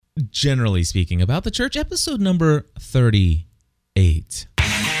Generally Speaking About the Church, episode number 38.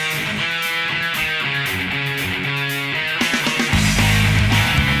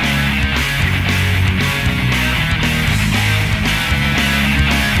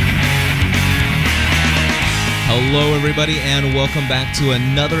 Hello, everybody, and welcome back to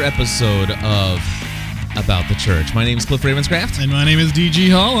another episode of About the Church. My name is Cliff Ravenscraft. And my name is D.G.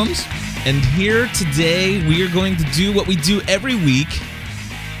 Hollums. And here today, we are going to do what we do every week.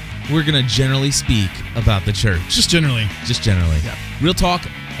 We're going to generally speak about the church. Just generally. Just generally. Yeah. Real talk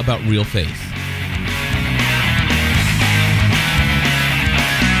about real faith.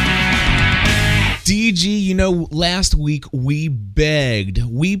 DG, you know, last week we begged,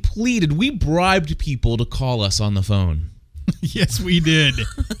 we pleaded, we bribed people to call us on the phone. Yes, we did.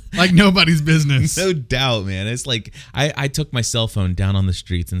 Like nobody's business. No doubt, man. It's like I took my cell phone down on the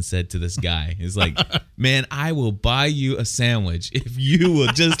streets and said to this guy, he's like, man, I will buy you a sandwich if you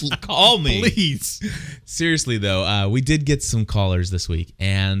will just call me. Please. Seriously, though, we did get some callers this week,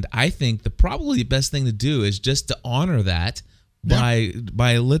 and I think probably the best thing to do is just to honor that by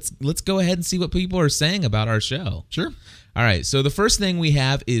let's go ahead and see what people are saying about our show. Sure. All right, so the first thing we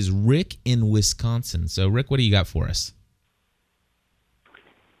have is Rick in Wisconsin. So, Rick, what do you got for us?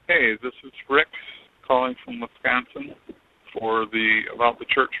 Hey, this is Rick calling from Wisconsin for the About the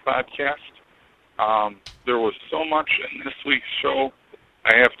Church podcast. There was so much in this week's show,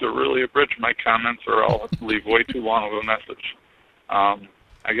 I have to really abridge my comments or I'll leave way too long of a message.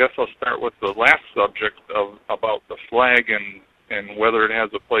 I guess I'll start with the last subject about the flag and whether it has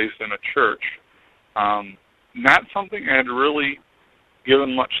a place in a church. Not something I had really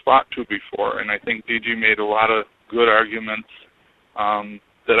given much thought to before, and I think DG made a lot of good arguments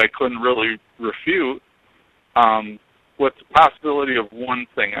that I couldn't really refute, with the possibility of one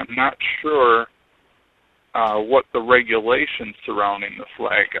thing. I'm not sure what the regulations surrounding the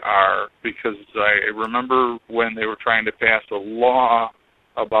flag are, because I remember when they were trying to pass a law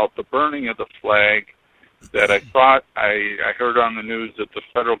about the burning of the flag that I thought I heard on the news that the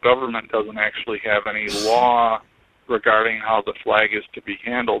federal government doesn't actually have any law regarding how the flag is to be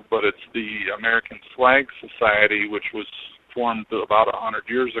handled, but it's the American Flag Society, which was formed about 100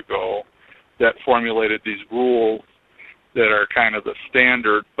 years ago, that formulated these rules that are kind of the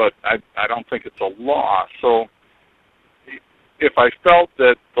standard, but I don't think it's a law. So if I felt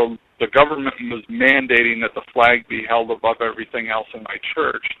that the government was mandating that the flag be held above everything else in my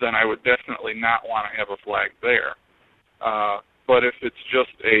church, then I would definitely not want to have a flag there. But if it's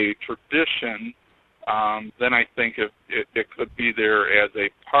just a tradition, then I think it could be there as a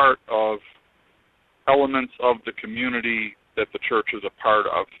part of elements of the community that the church is a part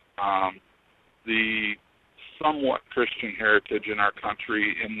of. The somewhat Christian heritage in our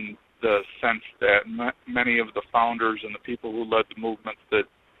country, in the sense that many of the founders and the people who led the movements that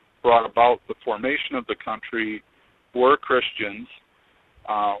brought about the formation of the country were Christians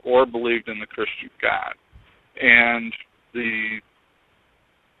or believed in the Christian God. And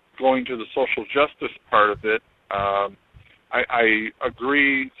going to the social justice part of it, I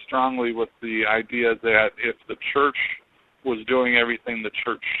agree strongly with the idea that if the church was doing everything the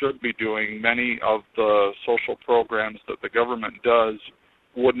church should be doing, many of the social programs that the government does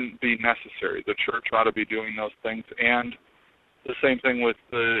wouldn't be necessary. The church ought to be doing those things. And the same thing with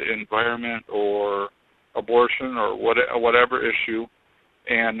the environment or abortion or whatever issue.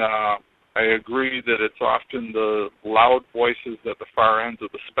 And I agree that it's often the loud voices at the far ends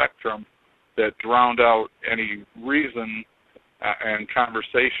of the spectrum that drowned out any reason and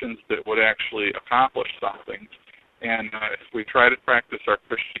conversations that would actually accomplish something. And if we try to practice our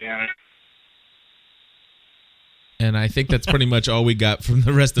Christianity... And I think that's pretty much all we got from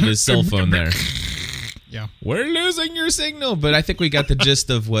the rest of his cell phone there. Yeah. We're losing your signal, but I think we got the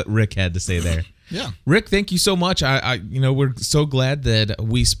gist of what Rick had to say there. Yeah. Rick, thank you so much. We're so glad that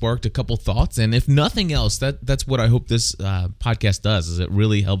we sparked a couple thoughts, and if nothing else, that's what I hope this podcast does, is it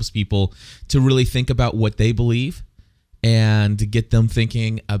really helps people to really think about what they believe and to get them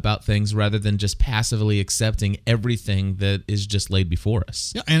thinking about things rather than just passively accepting everything that is just laid before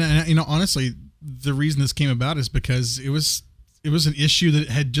us. Yeah, and honestly, the reason this came about is because it was an issue that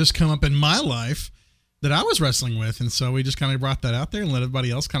had just come up in my life that I was wrestling with, and so we just kind of brought that out there and let everybody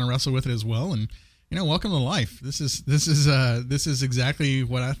else kind of wrestle with it as well. And welcome to life. This is exactly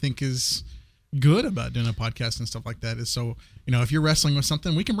what I think is good about doing a podcast and stuff like that. Is so if you're wrestling with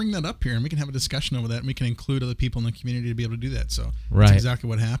something, we can bring that up here and we can have a discussion over that, and we can include other people in the community to be able to do that. So that's exactly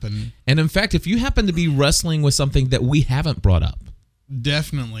what happened. And in fact, if you happen to be wrestling with something that we haven't brought up,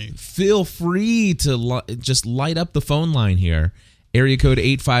 definitely feel free to just light up the phone line here Area code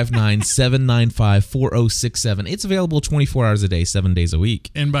 859-795-4067. It's available 24 hours a day, 7 days a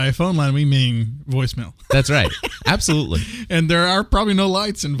week. And by phone line, we mean voicemail. That's right. Absolutely. And there are probably no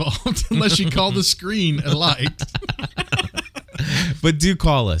lights involved unless you call the screen a light. But do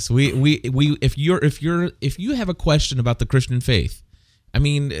call us. If you have a question about the Christian faith, I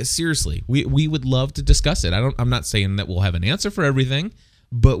mean, seriously, we would love to discuss it. I'm not saying that we'll have an answer for everything,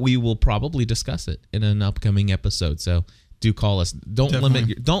 but we will probably discuss it in an upcoming episode. So do call us. Don't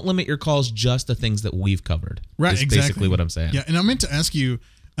limit your calls just to things that we've covered. Right, Is exactly. Basically what I'm saying. Yeah, and I meant to ask you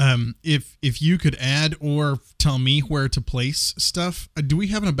if you could add or tell me where to place stuff. Do we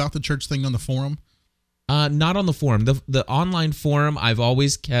have an About the Church thing on the forum? Not on the forum. The online forum, I've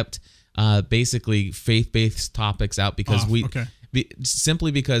always kept basically faith-based topics out because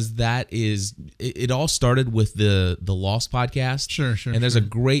simply because it all started with the Lost podcast. Sure. And there's a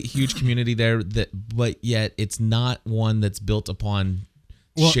great, huge community there but yet it's not one that's built upon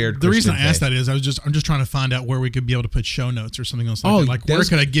shared the Christian reason I asked that is I'm just trying to find out where we could be able to put show notes or something else like that. Like where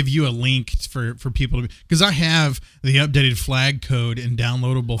could I give you a link for people to because I have the updated flag code in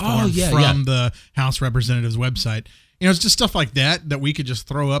downloadable form from the House Representatives website. You know, it's just stuff like that we could just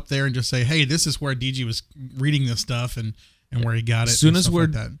throw up there and just say, hey, this is where DG was reading this stuff and where he got it. As soon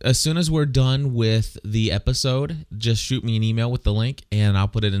as we're done with the episode, just shoot me an email with the link and I'll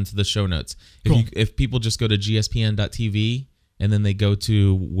put it into the show notes. Cool. If people just go to gspn.tv and then they go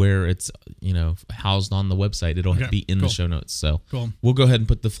to where it's housed on the website, it'll be in the show notes. So we'll go ahead and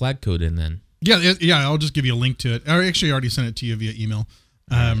put the flag code in then. Yeah. I'll just give you a link to it. I actually already sent it to you via email.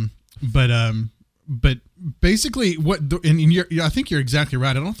 But basically, I think you're exactly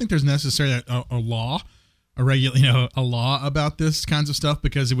right. I don't think there's necessarily a law, a law about this kinds of stuff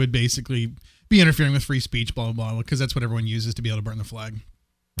because it would basically be interfering with free speech, blah blah blah. Because that's what everyone uses to be able to burn the flag.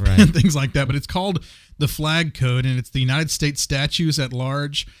 Right. And things like that. But it's called the Flag Code, and it's the United States Statutes at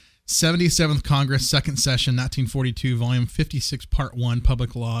Large, 77th Congress, Second Session, 1942, Volume 56, Part 1,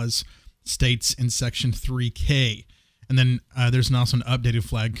 Public Laws, states in Section 3K. And then there's also an updated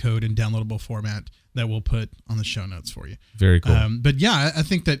flag code in downloadable format that we'll put on the show notes for you. Very cool. But yeah, I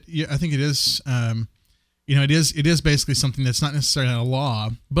think it is. It is basically something that's not necessarily a law,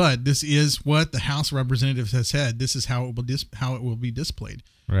 but this is what the House of Representatives has said. This is how it will be displayed.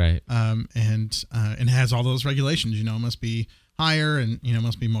 Right. And it has all those regulations. It must be higher and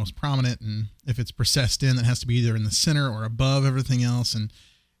must be most prominent. And if it's processed in, that has to be either in the center or above everything else, and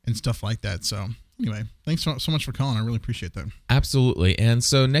stuff like that. So anyway, thanks so much for calling. I really appreciate that. Absolutely. And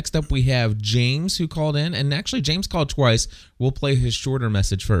so next up we have James who called in, and actually James called twice. We'll play his shorter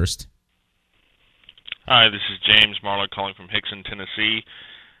message first. Hi, this is James Marler calling from Hickson, Tennessee.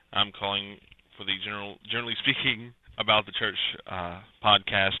 I'm calling for the generally speaking About the Church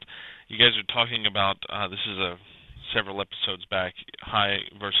podcast. You guys are talking about, this is several episodes back, high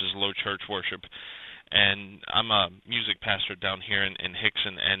versus low church worship. And I'm a music pastor down here in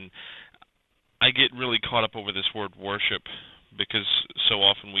Hickson, and I get really caught up over this word worship because so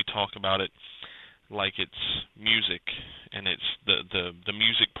often we talk about it like it's music, and it's the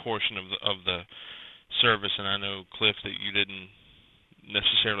music portion of the service. And I know, Cliff, that you didn't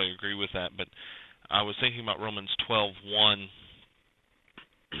necessarily agree with that, but I was thinking about Romans 12:1.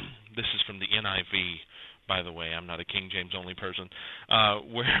 This is from the NIV, by the way. I'm not a King James only person,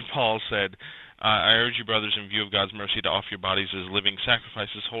 where Paul said, I urge you, brothers, in view of God's mercy, to offer your bodies as living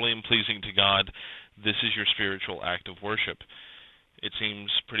sacrifices, holy and pleasing to God. This is your spiritual act of worship. It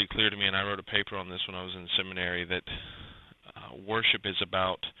seems pretty clear to me, and I wrote a paper on this when I was in seminary, that worship is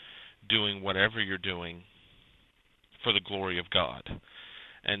about doing whatever you're doing for the glory of God.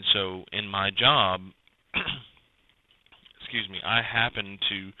 And so in my job, I happen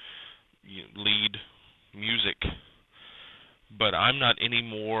to lead music, but I'm not any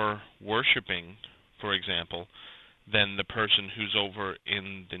more worshiping, for example, than the person who's over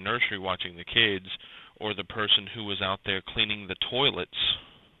in the nursery watching the kids, or the person who was out there cleaning the toilets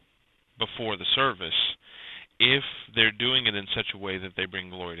before the service, if they're doing it in such a way that they bring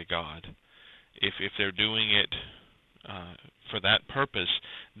glory to God. If they're doing it for that purpose,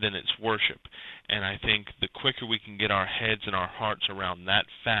 then it's worship. And I think the quicker we can get our heads and our hearts around that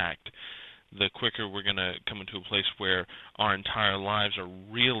fact, the quicker we're going to come into a place where our entire lives are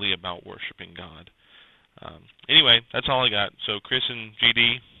really about worshiping God. Anyway, that's all I got. So Chris and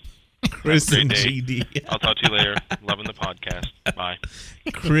GD, Chris and GD. I'll talk to you later. Loving the podcast. Bye.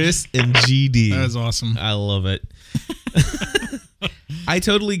 Chris and GD. That is awesome. I love it. I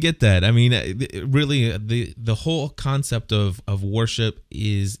totally get that. I mean, really, the whole concept of worship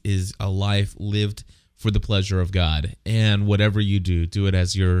is a life lived for the pleasure of God. And whatever you do it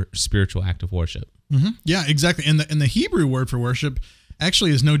as your spiritual act of worship. Yeah, exactly. And the Hebrew word for worship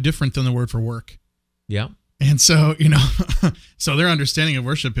actually is no different than the word for work. Yeah. And so, so their understanding of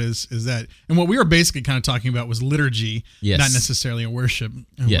worship is that, and what we were basically kind of talking about was liturgy, Yes. not necessarily a worship,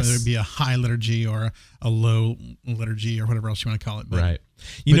 Yes. whether it be a high liturgy or a low liturgy or whatever else you want to call it. But, Right.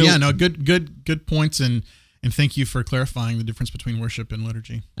 Good points, and thank you for clarifying the difference between worship and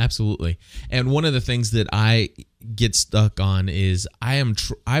liturgy. Absolutely. And one of the things that I get stuck on is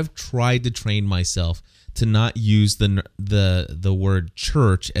I've tried to train myself to not use the word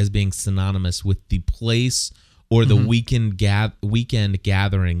church as being synonymous with the place or the weekend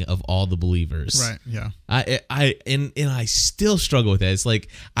gathering of all the believers. Right. Yeah. I still struggle with that. It's like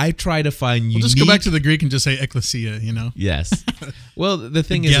I try to find unique. Just go back to the Greek and just say ecclesia. Yes. Well, the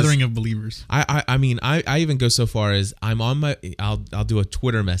thing is, gathering of believers. I mean, I even go so far as I'll do a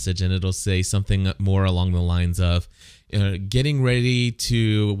Twitter message and it'll say something more along the lines of, getting ready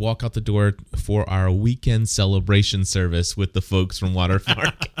to walk out the door for our weekend celebration service with the folks from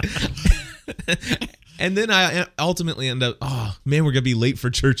Waterpark. And then I ultimately end up, oh man, we're gonna be late for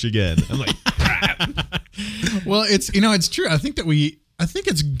church again. I'm like, crap. Well, it's true. I think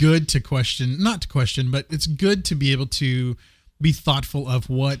it's good to not to question, but it's good to be able to be thoughtful of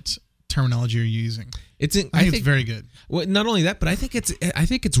what terminology you're using. I think it's very good. Well, not only that, but I think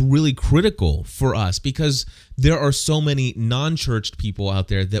it's really critical for us because there are so many non-churched people out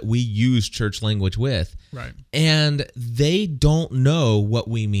there that we use church language with, right? And they don't know what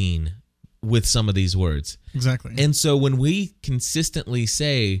we mean with some of these words. Exactly. And so when we consistently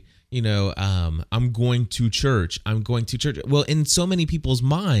say, I'm going to church. Well, in so many people's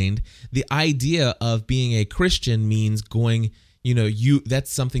mind, the idea of being a Christian means going,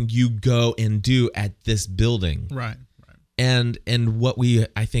 that's something you go and do at this building. Right. And what we,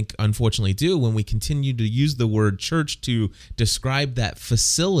 I think, unfortunately do when we continue to use the word church to describe that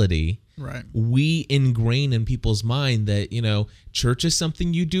facility, right, we ingrain in people's mind that, church is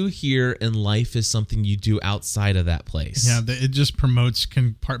something you do here and life is something you do outside of that place. Yeah, it just promotes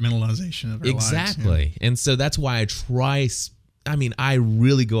compartmentalization of our lives. Exactly. And so that's why I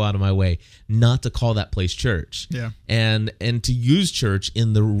really go out of my way not to call that place church. Yeah. And to use church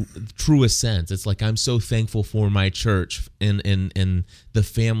in the truest sense. It's like I'm so thankful for my church and the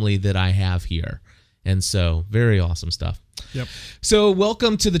family that I have here. And so very awesome stuff. Yep. So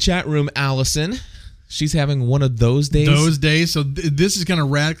welcome to the chat room, Allison. She's having one of those days. So this is going to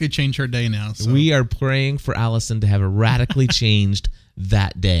radically change her day now. So. We are praying for Allison to have a radically changed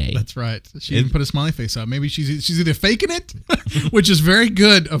that day. That's right. She didn't put a smiley face up. Maybe she's either faking it, which is very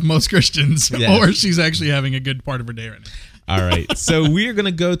good of most Christians, yes, or she's actually having a good part of her day right now. All right. So we are going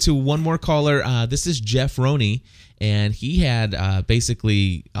to go to one more caller. This is Jeff Roney, and he had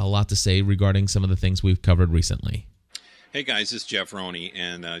basically a lot to say regarding some of the things we've covered recently. Hey guys, this is Jeff Roney,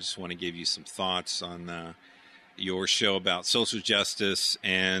 and I just want to give you some thoughts on your show about social justice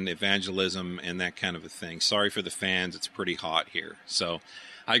and evangelism and that kind of a thing. Sorry for the fans, it's pretty hot here. So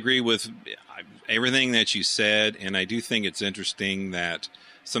I agree with everything that you said, and I do think it's interesting that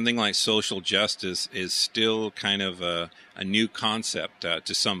something like social justice is still kind of a new concept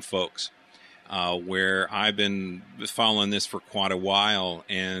to some folks, where I've been following this for quite a while,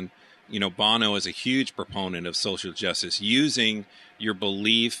 and Bono is a huge proponent of social justice, using your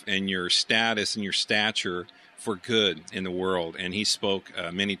belief and your status and your stature for good in the world. And he spoke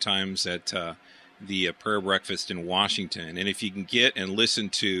many times at the prayer breakfast in Washington. And if you can get and listen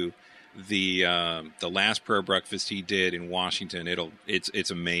to the last prayer breakfast he did in Washington,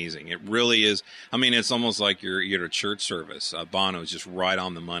 it's amazing. It really is. I mean, it's almost like you're at a church service. Bono is just right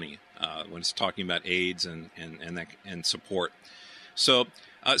on the money when it's talking about AIDS and support. So.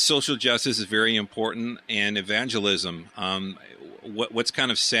 Social justice is very important, and evangelism. What's kind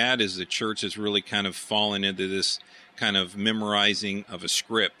of sad is the church has really kind of fallen into this kind of memorizing of a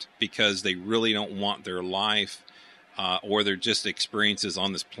script because they really don't want their life or their just experiences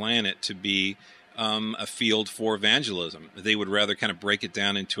on this planet to be a field for evangelism. They would rather kind of break it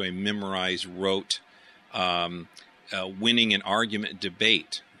down into a memorized, rote, winning an argument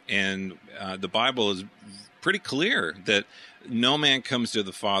debate. And the Bible is pretty clear that no man comes to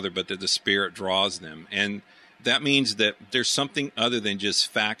the Father, but that the Spirit draws them. And that means that there's something other than just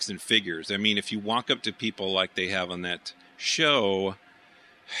facts and figures. I mean, if you walk up to people like they have on that show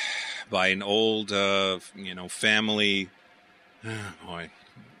by an old, family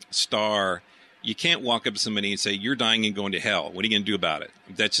star, you can't walk up to somebody and say, you're dying and going to hell. What are you going to do about it?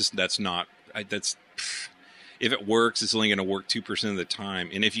 If it works, it's only going to work 2% of the time.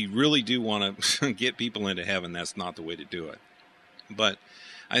 And if you really do want to get people into heaven, that's not the way to do it. But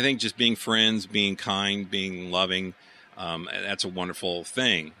I think just being friends, being kind, being loving, that's a wonderful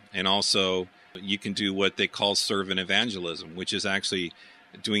thing. And also You can do what they call servant evangelism, which is actually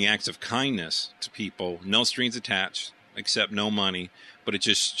doing acts of kindness to people, no strings attached, except no money, but it's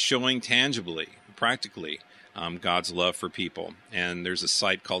just showing tangibly, practically, God's love for people. And there's a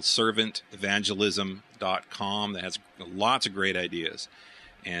site called servantevangelism.com that has lots of great ideas.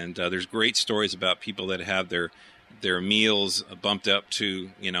 And there's great stories about people that have their meals bumped up to,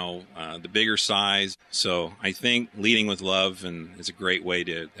 the bigger size. So I think leading with love is a great way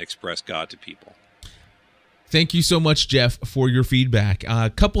to express God to people. Thank you so much, Jeff, for your feedback. A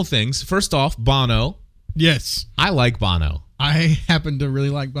couple things. First off, Bono. Yes. I like Bono. I happen to really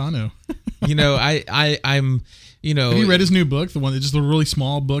like Bono. I'm Have you read his new book? The one that's just a really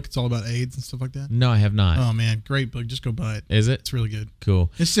small book. It's all about AIDS and stuff like that. No, I have not. Oh man, great book. Just go buy it. Is it? It's really good.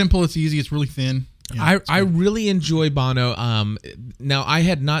 Cool. It's simple. It's easy. It's really thin. Yeah, I really enjoy Bono. Now, I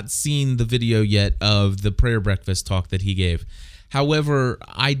had not seen the video yet of the prayer breakfast talk that he gave. However,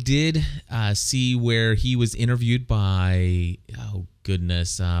 I did see where he was interviewed by,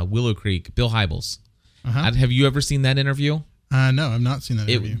 Willow Creek, Bill Hybels. Uh-huh. Have you ever seen that interview? No, I've not seen that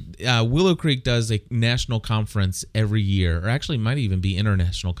interview. Willow Creek does a national conference every year, or actually might even be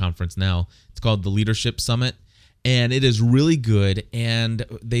international conference now. It's called the Leadership Summit, and it is really good. And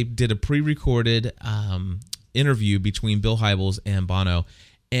they did a pre-recorded interview between Bill Hybels and Bono,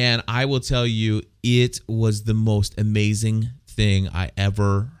 and I will tell you, it was the most amazing thing I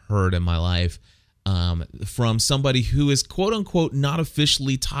ever heard in my life from somebody who is quote-unquote not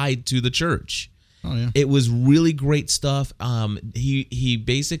officially tied to the church. Oh, yeah. It was really great stuff. He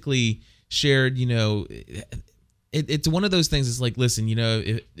basically shared, it's one of those things. It's like, listen,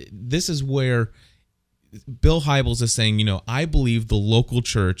 this is where Bill Hybels is saying, I believe the local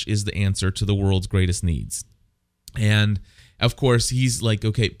church is the answer to the world's greatest needs. And of course, he's like,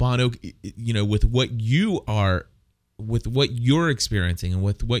 okay, Bono, with what you're experiencing and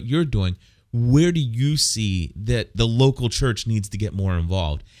with what you're doing, where do you see that the local church needs to get more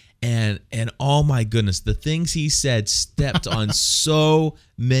involved? And oh my goodness, the things he said stepped on so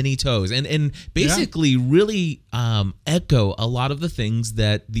many toes, and basically really echo a lot of the things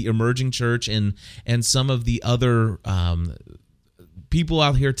that the emerging church and some of the other people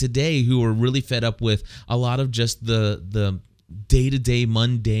out here today who are really fed up with a lot of just the day-to-day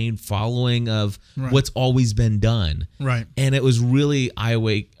mundane following of what's always been done. Right. And it was really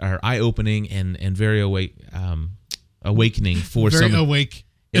eye-opening and very awakening for very some. Awake.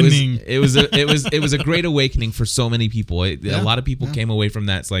 It was a great awakening for so many people. A lot of people came away from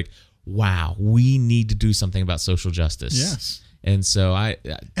that. It's like, wow, we need to do something about social justice. Yes. And so and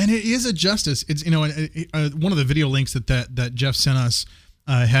it is a justice. It's one of the video links that Jeff sent us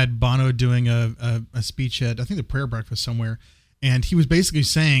had Bono doing a speech at, I think, the prayer breakfast somewhere, and he was basically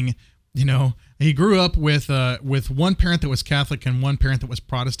saying, he grew up with one parent that was Catholic and one parent that was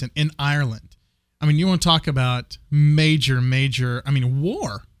Protestant in Ireland. I mean, you want to talk about major,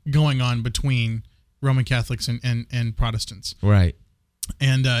 war going on between Roman Catholics and Protestants. Right.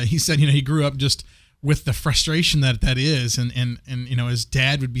 And he said, he grew up just with the frustration that is, and his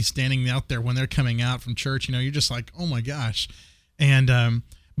dad would be standing out there when they're coming out from church. You're just like, oh my gosh. And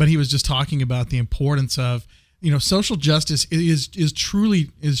but he was just talking about the importance of, social justice is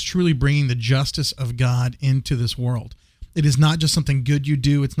truly bringing the justice of God into this world. It is not just something good you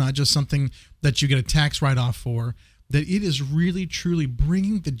do. It's not just something that you get a tax write-off for. That it is really, truly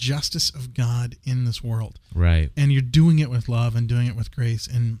bringing the justice of God in this world. Right. And you're doing it with love and doing it with grace.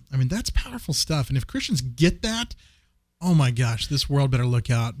 And, that's powerful stuff. And if Christians get that, oh my gosh, this world better look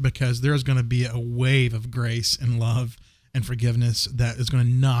out, because there's going to be a wave of grace and love and forgiveness that is going to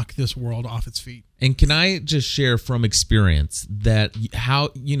knock this world off its feet. And can I just share from experience that how,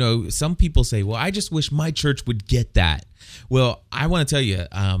 some people say, well, I just wish my church would get that. Well, I want to tell you,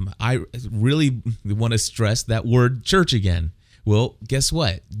 I really want to stress that word church again. Well, guess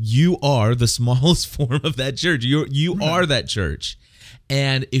what? You are the smallest form of that church. You are that church.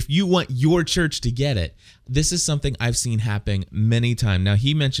 And if you want your church to get it, this is something I've seen happen many times. Now,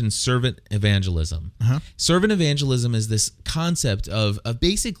 he mentioned servant evangelism. Uh-huh. Servant evangelism is this concept of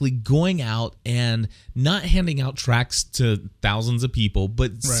basically going out and not handing out tracts to thousands of people,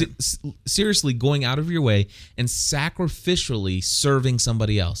 but seriously going out of your way and sacrificially serving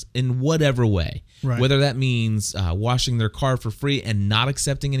somebody else in whatever way. Right. Whether that means washing their car for free and not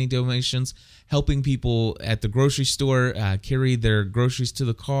accepting any donations, helping people at the grocery store carry their groceries to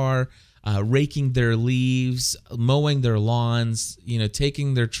the car, raking their leaves, mowing their lawns,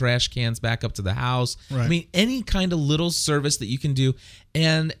 taking their trash cans back up to the house. Right. I mean, any kind of little service that you can do,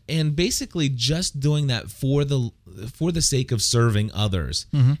 and basically just doing that for the sake of serving others,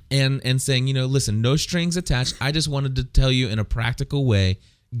 and saying, listen, no strings attached. I just wanted to tell you in a practical way,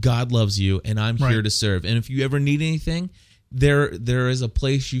 God loves you, and I'm here to serve. And if you ever need anything, there is a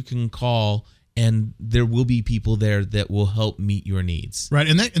place you can call, and there will be people there that will help meet your needs. Right,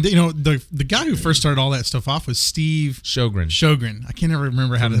 and that, the guy who first started all that stuff off was Steve Sjogren. I can't ever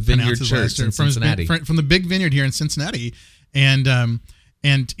remember how to pronounce his last name. From the big vineyard here in Cincinnati, and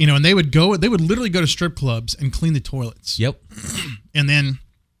they would literally go to strip clubs and clean the toilets. Yep, and then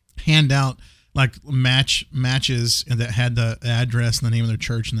hand out like matches that had the address and the name of their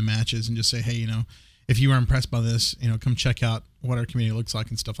church and the matches, and just say, hey, if you are impressed by this, come check out what our community looks like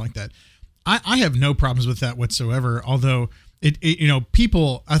and stuff like that. I have no problems with that whatsoever. Although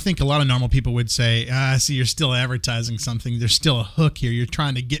people, I think a lot of normal people would say, see, you're still advertising something. There's still a hook here. You're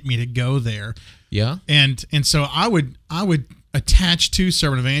trying to get me to go there. Yeah. And so I would attach to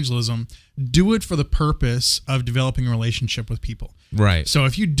servant evangelism, do it for the purpose of developing a relationship with people. Right. So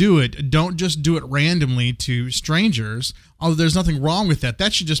if you do it, don't just do it randomly to strangers, although there's nothing wrong with that.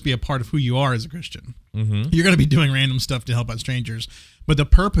 That should just be a part of who you are as a Christian. Mm-hmm. You're going to be doing random stuff to help out strangers. But the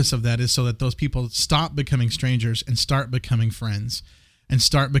purpose of that is so that those people stop becoming strangers and start becoming friends and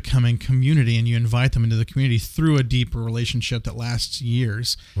start becoming community, and you invite them into the community through a deeper relationship that lasts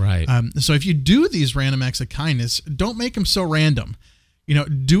years. Right. So if you do these random acts of kindness, don't make them so random.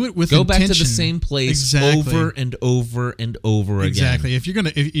 Do it with intention. Go back to the same place over and over and over again. Exactly. If you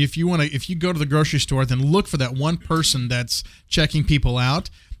go to the grocery store, then look for that one person that's checking people out,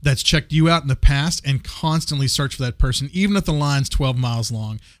 that's checked you out in the past, and constantly search for that person, even if the line's 12 miles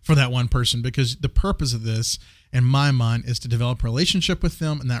long, for that one person, because the purpose of this, in my mind, is to develop a relationship with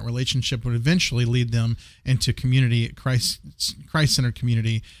them, and that relationship would eventually lead them into community, Christ-centered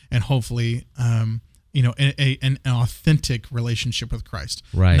community, and hopefully an authentic relationship with Christ.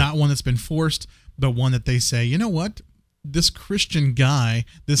 Right. Not one that's been forced, but one that they say, you know what? This Christian guy,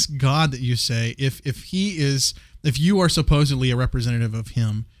 this God that you say, if you are supposedly a representative of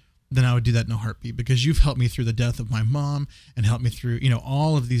him, then I would do that in a heartbeat, because you've helped me through the death of my mom and helped me through,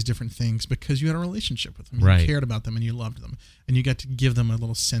 all of these different things, because you had a relationship with them. Right. You cared about them and you loved them, and you got to give them a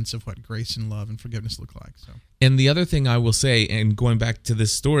little sense of what grace and love and forgiveness look like. So. And the other thing I will say, and going back to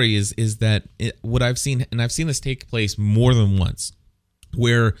this story, is that what I've seen, and I've seen this take place more than once,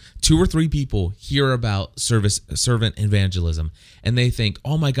 where 2 or 3 people hear about servant evangelism, and they think,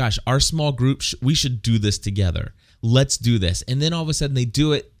 oh my gosh, our small group, we should do this together. Let's do this. And then all of a sudden they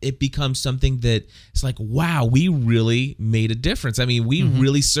do it. It becomes something that it's like, wow, we really made a difference. I mean, we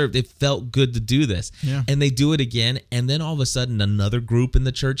really served. It felt good to do this. Yeah. And they do it again. And then all of a sudden another group in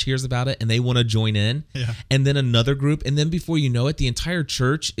the church hears about it and they want to join in. Yeah. And then another group. And then before you know it, the entire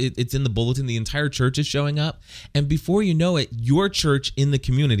church, it's in the bulletin, the entire church is showing up. And before you know it, your church in the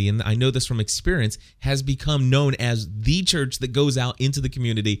community, and I know this from experience, has become known as the church that goes out into the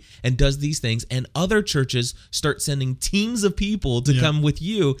community and does these things. And other churches start sending teams of people to come with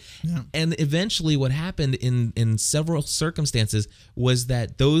you. Yeah. And eventually what happened in several circumstances was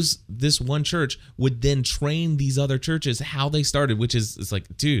that this one church would then train these other churches how they started, which is, it's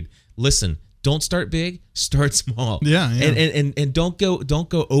like, dude, listen, don't start big, start small. Yeah. And don't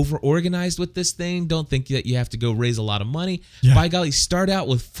go over organized with this thing. Don't think that you have to go raise a lot of money. Yeah. By golly, start out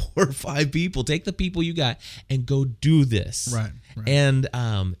with 4 or 5 people. Take the people you got and go do this. Right. And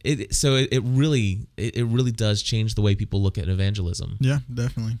it really does change the way people look at evangelism. Yeah,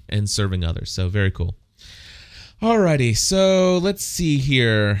 definitely. And serving others. So very cool. Alrighty, so let's see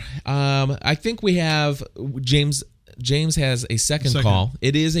here. I think we have James has a second call.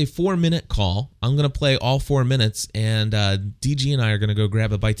 It is a 4-minute call. I'm going to play all 4 minutes, and DG and I are going to go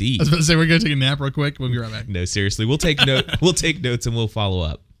grab a bite to eat. I was about to say, we're going to take a nap real quick. We'll be right back. No, seriously. We'll take notes and we'll follow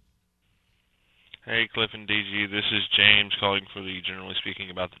up. Hey, Cliff and DG. This is James calling for the Generally Speaking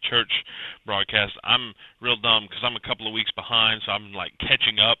About the Church broadcast. I'm real dumb because I'm a couple of weeks behind, so I'm like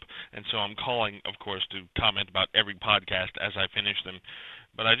catching up, and so I'm calling, of course, to comment about every podcast as I finish them.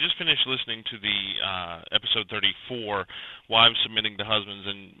 But I just finished listening to the episode 34, Wives Submitting to Husbands,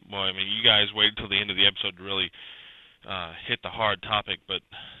 and, well, I mean, you guys waited till the end of the episode to really hit the hard topic, but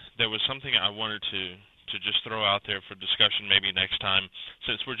there was something I wanted to just throw out there for discussion maybe next time,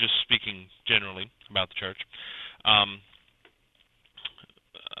 since we're just speaking generally about the church.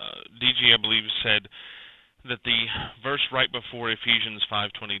 DG, I believe, said that the verse right before Ephesians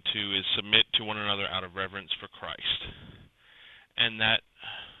 5:22 is submit to one another out of reverence for Christ. And that,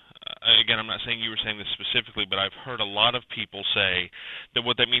 again, I'm not saying you were saying this specifically, but I've heard a lot of people say that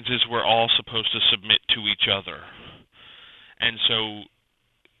what that means is we're all supposed to submit to each other. And so,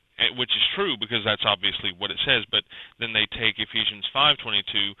 which is true because that's obviously what it says, but then they take Ephesians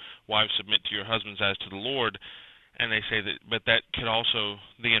 5:22, wives submit to your husbands as to the Lord, and they say that, but that could also,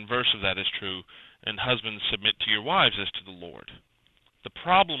 the inverse of that is true, and husbands submit to your wives as to the Lord. The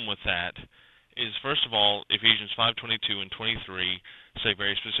problem with that is, first of all, Ephesians 5:22 and 23 say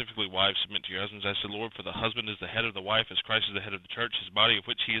very specifically, wives, submit to your husbands as to the Lord, for the husband is the head of the wife, as Christ is the head of the church, his body, of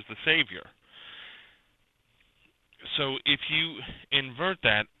which he is the Savior. So if you invert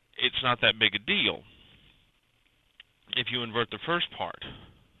that, it's not that big a deal if you invert the first part.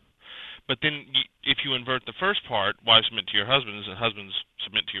 But then if you invert the first part, wives submit to your husbands and husbands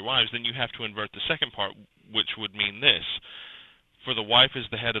submit to your wives, then you have to invert the second part, which would mean this: for the wife is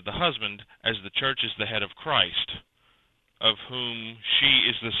the head of the husband, as the church is the head of Christ, of whom she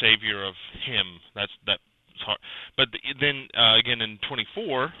is the Savior of him. That's hard. But then again in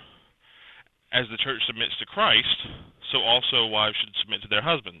 24, as the church submits to Christ, so also wives should submit to their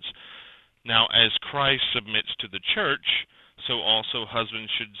husbands. Now, as Christ submits to the church, so also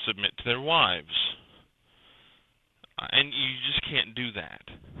husbands should submit to their wives. And you just can't do that.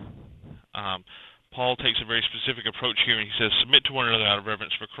 Paul takes a very specific approach here, and he says, submit to one another out of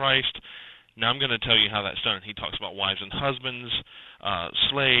reverence for Christ. Now I'm going to tell you how that's done. He talks about wives and husbands,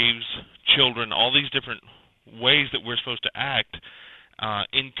 slaves, children, all these different ways that we're supposed to act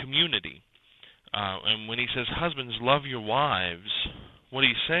in community. And when he says, husbands, love your wives, what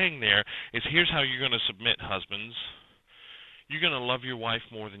he's saying there is, here's how you're going to submit, husbands. You're going to love your wife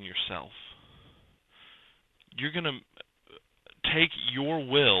more than yourself. You're going to take your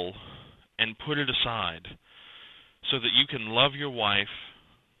will and put it aside so that you can love your wife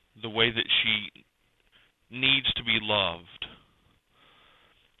the way that she needs to be loved.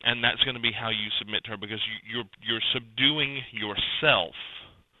 And that's going to be how you submit to her, because you're subduing yourself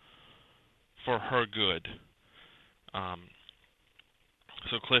for her good.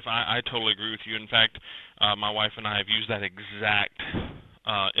 So, Cliff, I totally agree with you. In fact, my wife and I have used that exact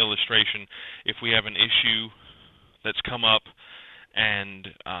illustration. If we have an issue that's come up and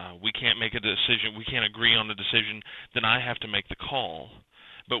we can't make a decision, we can't agree on the decision, then I have to make the call.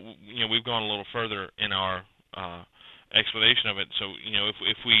 But we've gone a little further in our explanation of it. So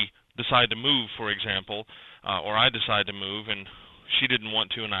if we decide to move, for example, or I decide to move and she didn't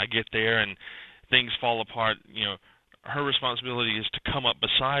want to, and I get there and things fall apart, her responsibility is to come up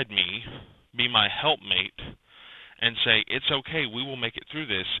beside me, be my helpmate, and say, it's okay, we will make it through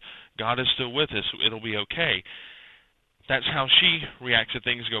this. God is still with us, it'll be okay. That's how she reacts if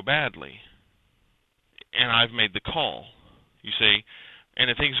things go badly. And I've made the call, you see.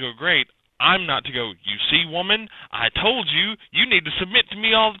 And if things go great, I'm not to go, you see, woman, I told you, you need to submit to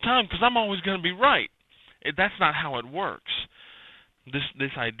me all the time because I'm always going to be right. That's not how it works.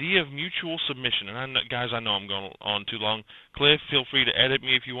 This idea of mutual submission, and guys, I know I'm going on too long. Cliff, feel free to edit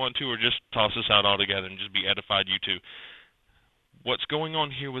me if you want to, or just toss us out altogether and just be edified, you too. What's going on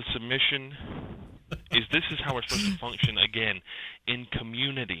here with submission is this is how we're supposed to function, again, in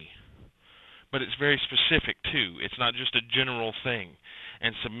community. But it's very specific, too. It's not just a general thing.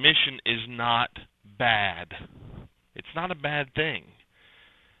 And submission is not bad. It's not a bad thing.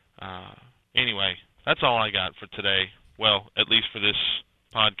 Anyway, that's all I got for today. Well, at least for this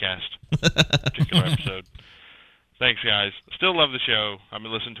podcast, particular episode. Thanks, guys. Still love the show. I've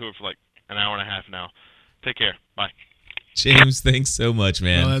been listening to it for like an hour and a half now. Take care. Bye. James, thanks so much,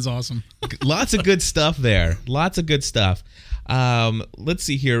 man. Oh, that's awesome. Lots of good stuff there. Lots of good stuff. Let's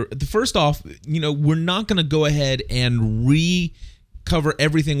see here. First off, we're not going to go ahead and cover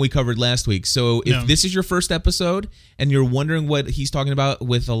everything we covered last week. So if this is your first episode and you're wondering what he's talking about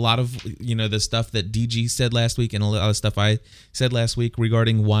with a lot of, the stuff that DG said last week and a lot of stuff I said last week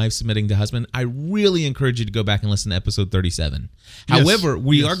regarding wives submitting to husband, I really encourage you to go back and listen to episode 37. Yes. However,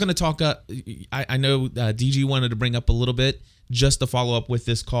 we are going to talk, I know DG wanted to bring up a little bit just to follow up with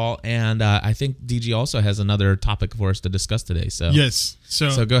this call, and I think DG also has another topic for us to discuss today. So yes,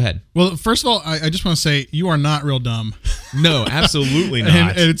 so go ahead. Well, first of all, I just want to say you are not real dumb. No, absolutely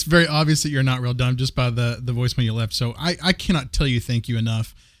not. and it's very obvious that you're not real dumb just by the voicemail you left. So I cannot tell you thank you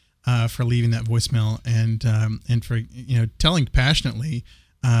enough for leaving that voicemail and for telling passionately,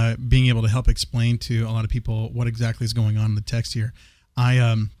 being able to help explain to a lot of people what exactly is going on in the text here.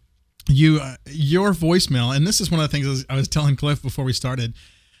 Your voicemail, and this is one of the things I was telling Cliff before we started.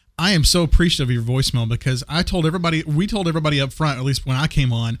 I am so appreciative of your voicemail because we told everybody up front, at least when I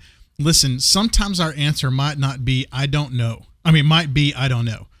came on, listen, sometimes our answer might not be, I don't know. Might be, I don't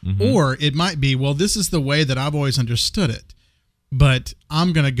know. Mm-hmm. Or it might be, well, this is the way that I've always understood it, but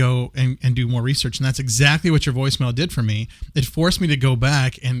I'm going to go and do more research. And that's exactly what your voicemail did for me. It forced me to go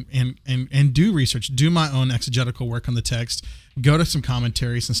back and do research, do my own exegetical work on the text, go to some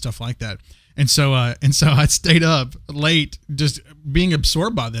commentaries and stuff like that. And so I stayed up late just being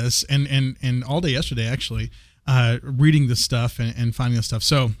absorbed by this and all day yesterday, actually, reading this stuff and finding this stuff.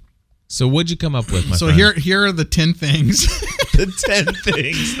 So what'd you come up with, my friend? So here are the 10 things the 10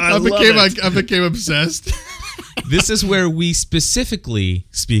 things. I became obsessed. This is where we specifically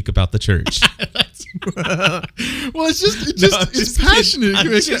speak about the church. Well, it's passionate. I'm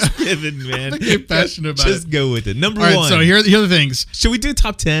just kidding, man. I became passionate about Just it. go with it. Number All right, one. so here are the things. Should we do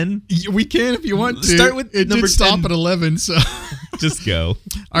top 10? We can if you want to. Start with it. number Did stop 10. at 11. So, Just go.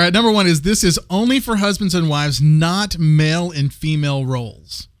 all right. Number one is this is only for husbands and wives, not male and female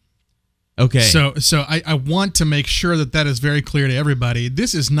roles. Okay. So I want to make sure that is very clear to everybody.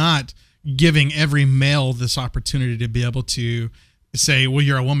 This is not giving every male this opportunity to be able to say, well,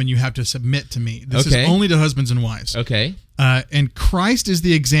 you're a woman, you have to submit to me. This is only to husbands and wives. Okay. And Christ is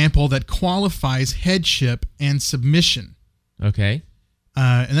the example that qualifies headship and submission. Okay.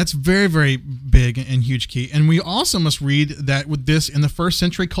 And that's very, very big and huge key. And we also must read that with this in the first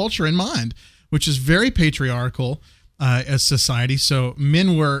century culture in mind, which is very patriarchal as society. So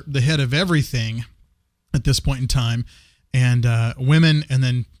men were the head of everything at this point in time, and women. And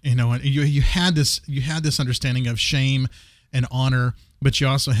then you had this understanding of shame and honor, but you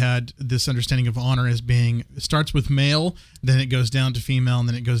also had this understanding of honor as being, it starts with male, then it goes down to female, and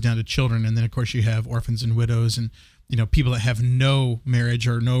then it goes down to children, and then of course you have orphans and widows and people that have no marriage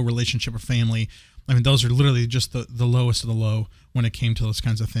or no relationship or family. I mean, those are literally just the lowest of the low when it came to those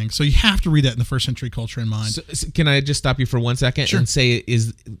kinds of things. So you have to read that in the first century culture in mind. So can I just stop you for 1 second? Sure.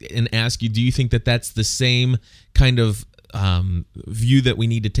 And ask you, do you think that that's the same kind of view that we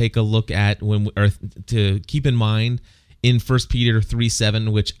need to take a look at or to keep in mind in 1 Peter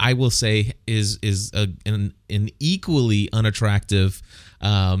 3:7, which I will say is an equally unattractive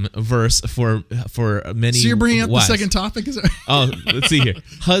verse for many. So you're bringing up wives. the second topic? Is it? Oh, let's see here.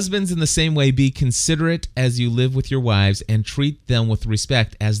 Husbands, in the same way, be considerate as you live with your wives and treat them with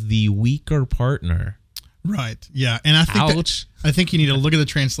respect as the weaker partner. Right. Yeah. And I think Ouch. I think you need to look at the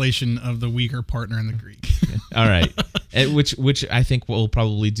translation of the weaker partner in the Greek. All right. Which I think we'll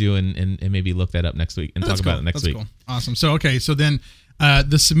probably do and maybe look that up next week and talk about it next week. Cool. Awesome. So, okay. So then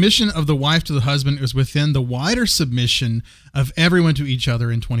the submission of the wife to the husband is within the wider submission of everyone to each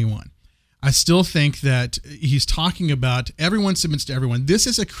other in 21. I still think that he's talking about everyone submits to everyone. This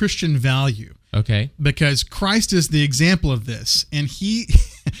is a Christian value. Okay. Because Christ is the example of this, and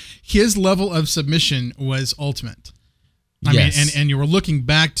his level of submission was ultimate. I mean, and you were looking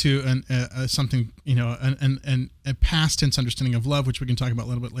back to something, a past tense understanding of love, which we can talk about a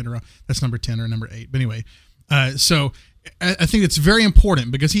little bit later on. That's number 10 or number 8. But anyway, so I think it's very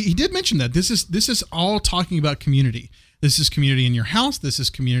important because he did mention that this is all talking about community. This is community in your house. This is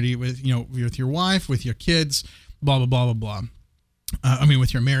community with your wife, with your kids, blah blah blah blah blah.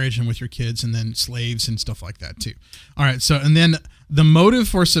 With your marriage and with your kids, and then slaves and stuff like that too. All right. So, and then the motive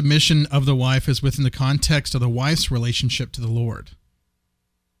for submission of the wife is within the context of the wife's relationship to the Lord.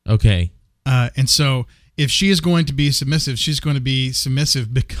 Okay. And so, if she is going to be submissive, she's going to be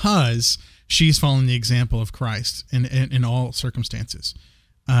submissive because she's following the example of Christ in all circumstances.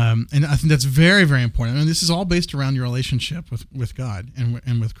 And I think that's very, very important. And this is all based around your relationship with God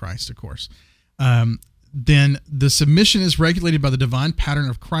and with Christ, of course. Then the submission is regulated by the divine pattern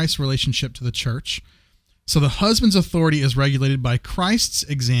of Christ's relationship to the church. So the husband's authority is regulated by Christ's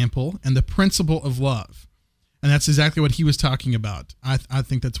example and the principle of love. And that's exactly what he was talking about. I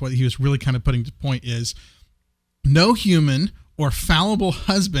think that's what he was really kind of putting to point is no human or fallible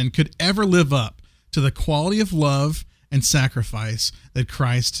husband could ever live up to the quality of love and sacrifice that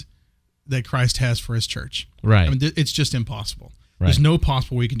Christ has for his church. Right. I mean, it's just impossible. Right. There's no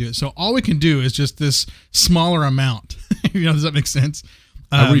possible way we can do it. So all we can do is just this smaller amount. Does that make sense?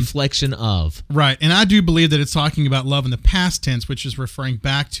 A reflection of. Right. And I do believe that it's talking about love in the past tense, which is referring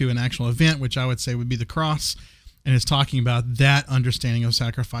back to an actual event, which I would say would be the cross. And it's talking about that understanding of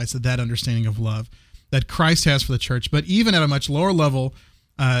sacrifice, that understanding of love that Christ has for the church. But even at a much lower level,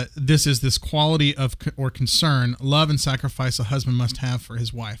 this is this quality of or concern, love and sacrifice a husband must have for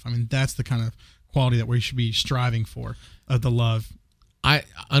his wife. I mean, that's the kind of quality that we should be striving for, of the love.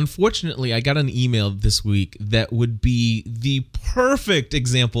 Unfortunately, I got an email this week that would be the perfect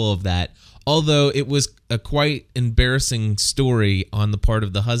example of that. Although it was a quite embarrassing story on the part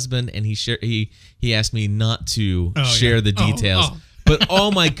of the husband, and he asked me not to share the details. But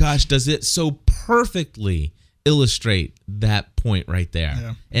oh my gosh, does it so perfectly illustrate that point right there.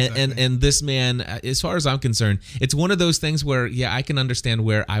 Yeah, exactly. And this man, as far as I'm concerned, it's one of those things where, yeah, I can understand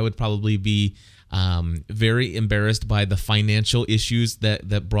where I would probably be very embarrassed by the financial issues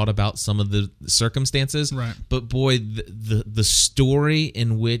that brought about some of the circumstances. Right. But boy, the story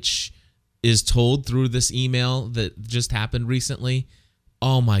in which is told through this email that just happened recently,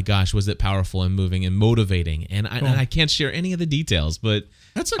 oh my gosh, was it powerful and moving and motivating. And I can't share any of the details, but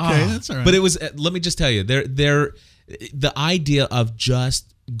That's okay. That's all right. But it was. Let me just tell you, the idea of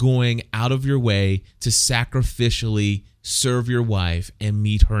just going out of your way to sacrificially serve your wife and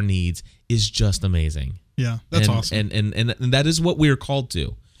meet her needs is just amazing. Yeah, that's awesome. And that is what we're called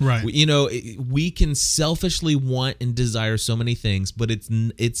to. Right. We can selfishly want and desire so many things, but it's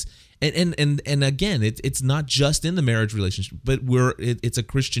again, it's not just in the marriage relationship, but it's a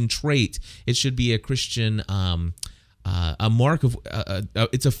Christian trait. It should be a Christian a mark of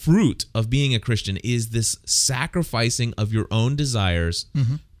it's a fruit of being a Christian, is this sacrificing of your own desires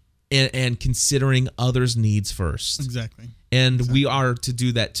and considering others' needs first. Exactly. And we are to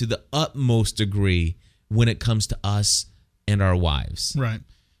do that to the utmost degree when it comes to us and our wives. Right.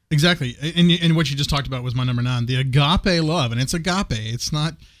 Exactly. And what you just talked about was my number 9, the agape love. And it's agape. It's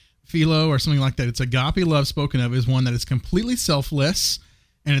not philo or something like that. It's agape love spoken of is one that is completely selfless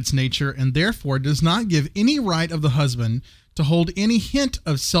in its nature and therefore does not give any right of the husband to hold any hint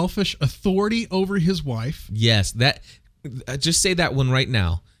of selfish authority over his wife. Yes, that. Just say that one right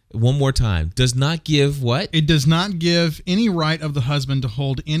now. One more time. Does not give what? It does not give any right of the husband to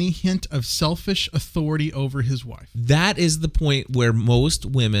hold any hint of selfish authority over his wife. That is the point where most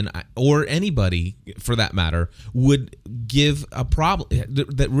women, or anybody for that matter, would give a problem,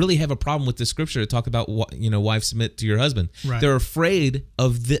 that really have a problem with the scripture to talk about, wife, submit to your husband. Right. They're afraid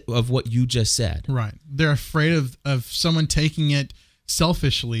of what you just said. Right. They're afraid of someone taking it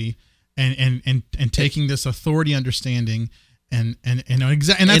selfishly and taking this authority understanding and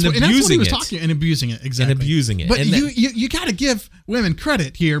that's what he was talking, and abusing it. Exactly. And abusing it. But you got to give women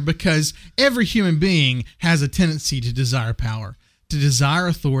credit here, because every human being has a tendency to desire power, to desire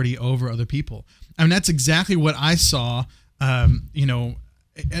authority over other people. I mean, that's exactly what I saw. I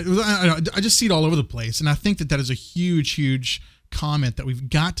just see it all over the place, and I think that is a huge comment that we've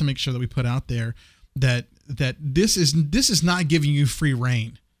got to make sure that we put out there, that this is not giving you free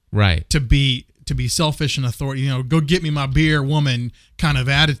reign, right? To be selfish and authority, go get me my beer, woman kind of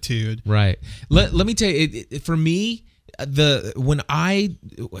attitude. Right. Let me tell you, for me, in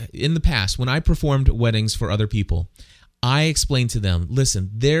the past, when I performed weddings for other people, I explained to them,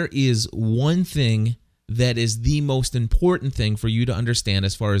 listen, there is one thing that is the most important thing for you to understand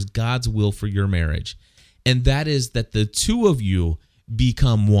as far as God's will for your marriage, and that is that the two of you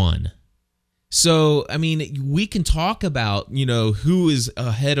become one. So, I mean, we can talk about, who is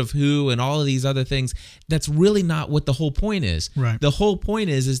ahead of who and all of these other things. That's really not what the whole point is. Right. The whole point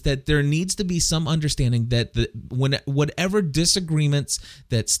is that there needs to be some understanding that whatever disagreements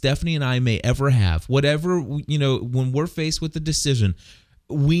that Stephanie and I may ever have, whatever, when we're faced with a decision,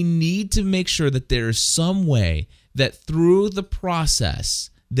 we need to make sure that there is some way that through the process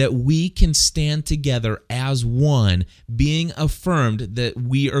that we can stand together as one, being affirmed that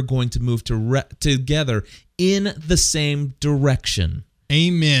we are going to move together in the same direction.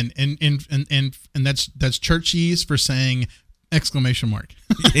 Amen. And that's churchese for saying exclamation mark.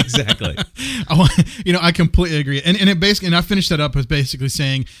 Exactly. I completely agree. And it basically, and I finished that up with basically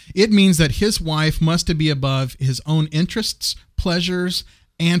saying it means that his wife must be above his own interests, pleasures,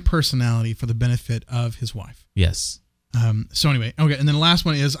 and personality for the benefit of his wife. Yes. So anyway, okay, and then the last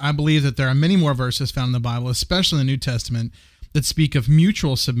one is, I believe that there are many more verses found in the Bible, especially in the New Testament, that speak of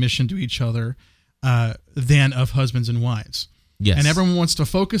mutual submission to each other than of husbands and wives. Yes. And everyone wants to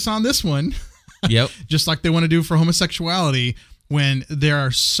focus on this one, yep, just like they want to do for homosexuality, when there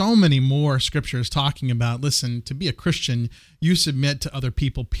are so many more scriptures talking about, listen, to be a Christian, you submit to other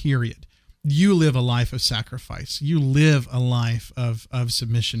people, period. You live a life of sacrifice. You live a life of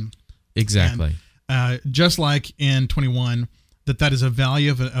submission. Exactly. Just like in 21, that is a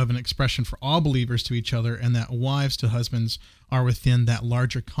value of an expression for all believers to each other, and that wives to husbands are within that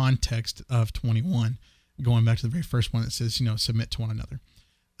larger context of 21. Going back to the very first one that says, submit to one another.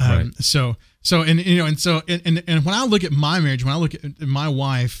 Right. So when I look at my marriage, when I look at my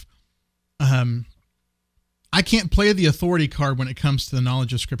wife, I can't play the authority card when it comes to the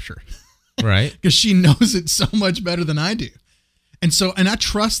knowledge of Scripture, right? Because she knows it so much better than I do. And I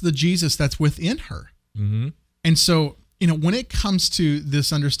trust the Jesus that's within her. Mm-hmm. And so, when it comes to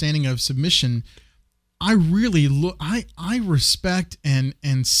this understanding of submission, I really I respect and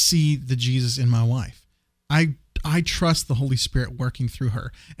see the Jesus in my wife. I trust the Holy Spirit working through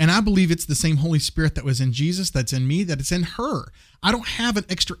her. And I believe it's the same Holy Spirit that was in Jesus, that's in me, that it's in her. I don't have an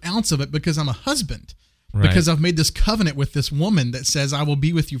extra ounce of it because I'm a husband. Right. Because I've made this covenant with this woman that says I will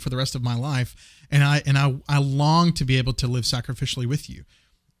be with you for the rest of my life, and I long to be able to live sacrificially with you.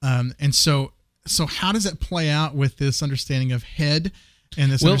 And so how does that play out with this understanding of head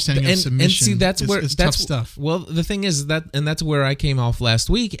and this understanding of submission. And see, that's where it's that's tough stuff. Well, the thing is that's where I came off last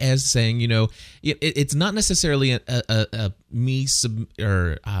week as saying, it's not necessarily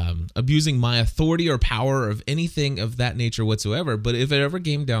abusing my authority or power of anything of that nature whatsoever. But if it ever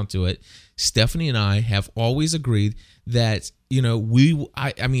came down to it, Stephanie and I have always agreed that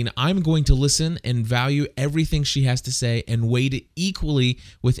I'm going to listen and value everything she has to say and weight it equally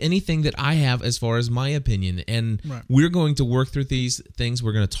with anything that I have as far as my opinion. And Right. we're going to work through these things.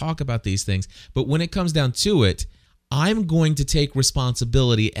 We're going to talk about these things. But when it comes down to it, I'm going to take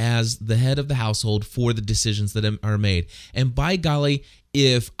responsibility as the head of the household for the decisions that are made. And by golly,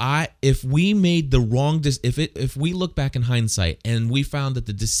 if we made the wrong, if we look back in hindsight and we found that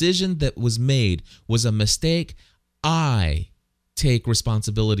the decision that was made was a mistake, I take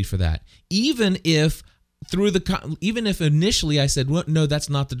responsibility for that. Even if initially I said, well, no, that's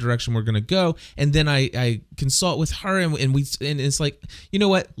not the direction we're going to go, and then I consult with her and it's like, you know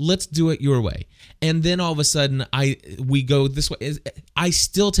what, let's do it your way, and then all of a sudden we go this way. I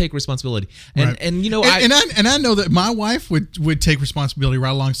still take responsibility, and Right. and I know that my wife would take responsibility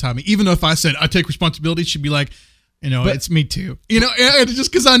right alongside me. Even though if I said I take responsibility, she'd be like, it's me too. And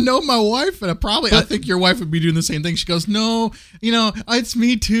just because I know my wife, and I think your wife would be doing the same thing. She goes, no, it's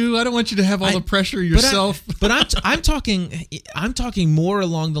me too. I don't want you to have all the pressure yourself. But I'm talking more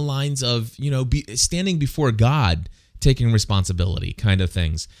along the lines of standing before God, taking responsibility kind of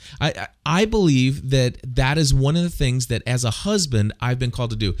things. I believe that is one of the things that as a husband I've been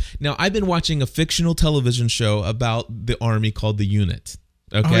called to do. Now, I've been watching a fictional television show about the Army called The Unit.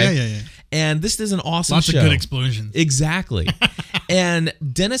 Okay. Oh, yeah. And this is an awesome Lots show. of good explosions. Exactly. And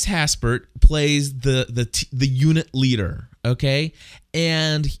Dennis Haysbert plays the unit leader. Okay.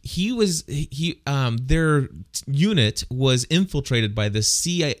 And their unit was infiltrated by this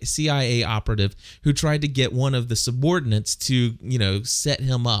CIA operative who tried to get one of the subordinates to, set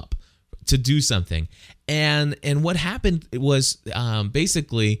him up to do something. And what happened was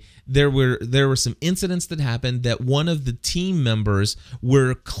basically there were some incidents that happened that one of the team members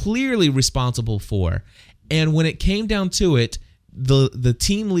were clearly responsible for. And when it came down to it, the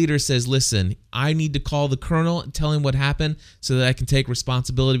team leader says, listen, I need to call the colonel and tell him what happened so that I can take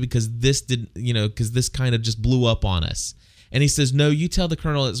responsibility because this kind of just blew up on us. And he says, no, you tell the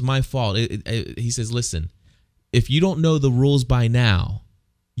colonel it's my fault. He says, listen, if you don't know the rules by now,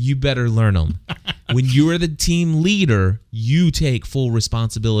 you better learn them. When you are the team leader, you take full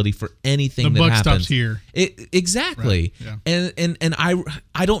responsibility for anything that happens. The buck stops here. Exactly. Right, yeah. And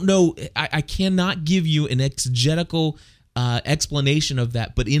I don't know. I cannot give you an exegetical explanation of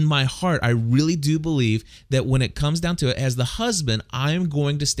that, but in my heart, I really do believe that when it comes down to it, as the husband, I'm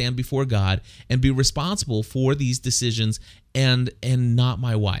going to stand before God and be responsible for these decisions, and not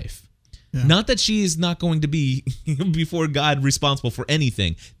my wife. Yeah. Not that she is not going to be before God responsible for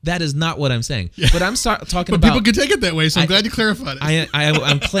anything. That is not what I'm saying. Yeah. But I'm talking about... But people can take it that way, so I'm glad you clarified it.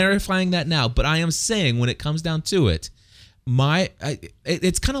 I'm clarifying that now. But I am saying when it comes down to it,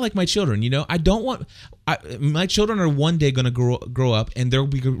 it's kind of like my children. I don't want... my children are one day going to grow up, and they'll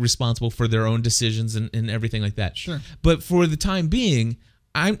be responsible for their own decisions and everything like that. Sure. But for the time being...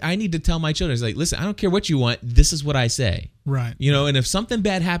 I need to tell my children, it's like, listen, I don't care what you want. This is what I say. Right. And if something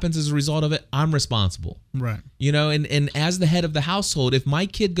bad happens as a result of it, I'm responsible. Right. And as the head of the household, if my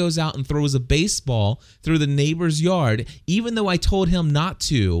kid goes out and throws a baseball through the neighbor's yard, even though I told him not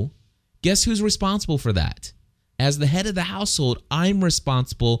to, guess who's responsible for that? As the head of the household, I'm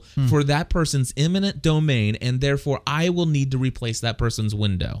responsible for that person's eminent domain, and therefore I will need to replace that person's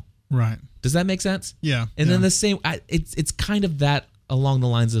window. Right. Does that make sense? Yeah. And then the same, it's kind of that along the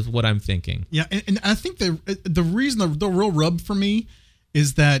lines of what I'm thinking. Yeah, and I think the reason, the real rub for me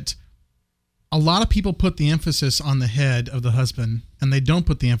is that a lot of people put the emphasis on the head of the husband, and they don't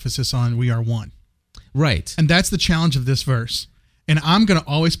put the emphasis on we are one. Right. And that's the challenge of this verse. And I'm going to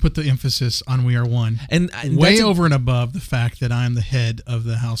always put the emphasis on we are one, and way over and above the fact that I am the head of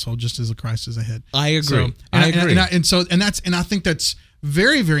the household, just as Christ is the head. I agree. So, I agree. And I think that's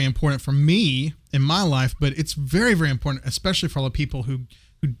very, very important for me in my life, but it's very, very important, especially for all the people who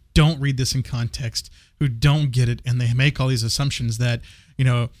don't read this in context, who don't get it, and they make all these assumptions that,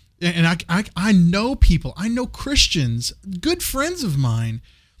 and I know people, I know Christians, good friends of mine,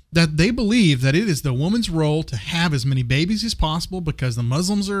 that they believe that it is the woman's role to have as many babies as possible because the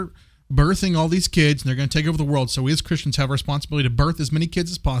Muslims are birthing all these kids and they're going to take over the world. So we as Christians have a responsibility to birth as many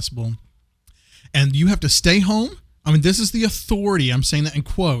kids as possible. And you have to stay home. I mean, this is the authority. I'm saying that in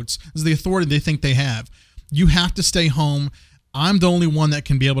quotes. This is the authority they think they have. You have to stay home I'm the only one that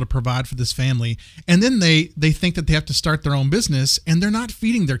can be able to provide for this family. And then they think that they have to start their own business, and they're not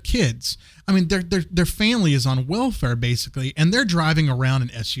feeding their kids. I mean, their family is on welfare basically, and they're driving around an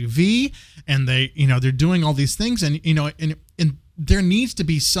SUV, and they're doing all these things, and and there needs to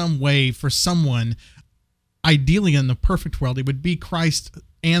be some way for someone, ideally in the perfect world, it would be Christ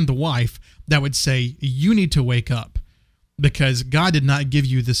and the wife, that would say, you need to wake up, because God did not give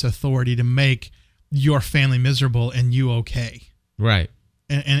you this authority to make your family miserable and you okay. Right.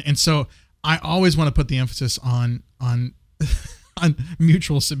 And so I always want to put the emphasis on on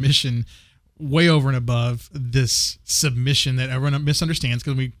mutual submission, way over and above this submission that everyone misunderstands,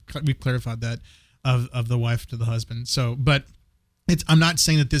 because we clarified that of the wife to the husband. So, but I'm not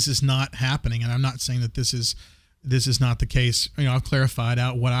saying that this is not happening, and I'm not saying that this is not the case. I've clarified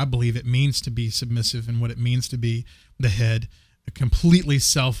out what I believe it means to be submissive and what it means to be the head, a completely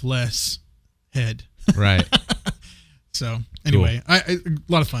selfless head. Right. So anyway, cool. A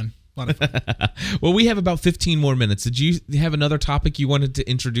lot of fun. Well, we have about 15 more minutes. Did you have another topic you wanted to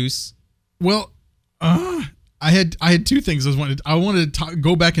introduce? Well, I had two things I wanted to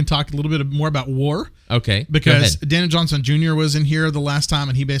go back and talk a little bit more about war. Okay. Because Daniel Johnson Jr. was in here the last time,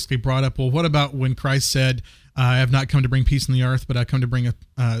 and he basically brought up, well, what about when Christ said, I have not come to bring peace on the earth, but I come to bring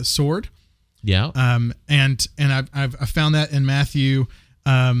a sword. Yeah. And I've found that in Matthew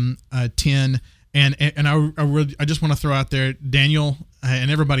 10. And I just want to throw out there, Daniel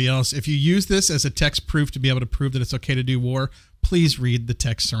and everybody else, if you use this as a text proof to be able to prove that it's okay to do war, please read the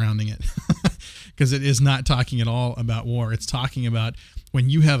text surrounding it, because it is not talking at all about war. It's talking about when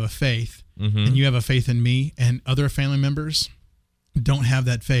you have a faith, and you have a faith in me, and other family members don't have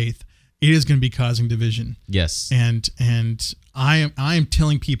that faith, it is going to be causing division. Yes. And I am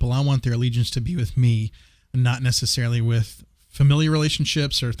telling people I want their allegiance to be with me, not necessarily with familiar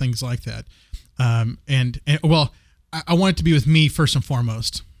relationships or things like that. Well, I want it to be with me first and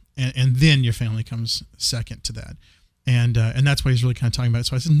foremost, and then your family comes second to that. And that's what he's really kind of talking about.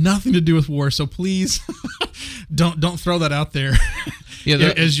 So it has nothing to do with war. So please don't throw that out there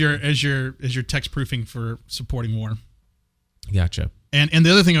as your text proofing for supporting war. Gotcha. And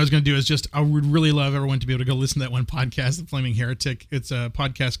the other thing I was going to do is I would really love everyone to be able to go listen to that one podcast, The Flaming Heretic. It's a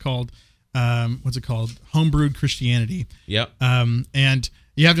podcast called, what's it called? Homebrewed Christianity. Yep. And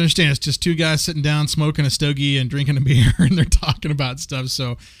you have to understand, it's just two guys sitting down, smoking a stogie and drinking a beer, and they're talking about stuff.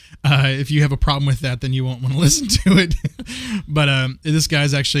 So if you have a problem with that, then you won't want to listen to it. But this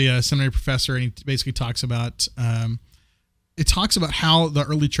guy's actually a seminary professor, and he basically talks about how the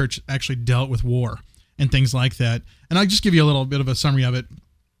early church actually dealt with war and things like that. And I'll just give you a little bit of a summary of it.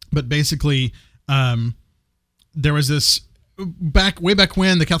 But basically, there was this way back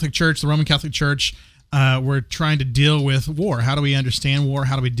when the Catholic Church, the Roman Catholic Church, were trying to deal with war. How do we understand war?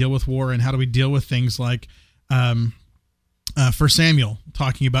 How do we deal with war? And how do we deal with things like 1 Samuel,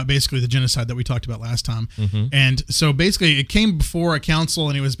 talking about basically the genocide that we talked about last time. And so basically it came before a council,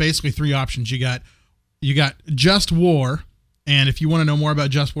 and it was basically three options. You got just war. And if you want to know more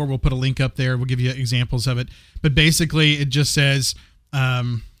about just war, we'll put a link up there. We'll give you examples of it. But basically it just says, let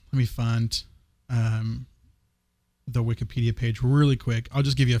me find the Wikipedia page really quick. I'll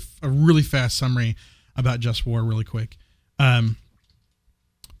just give you a really fast summary about just war really quick.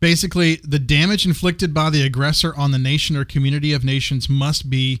 Basically, the damage inflicted by the aggressor on the nation or community of nations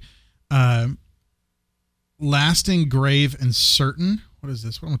must be lasting, grave, and certain. What is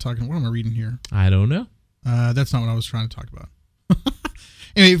this? What am I reading here? I don't know. That's not what I was trying to talk about.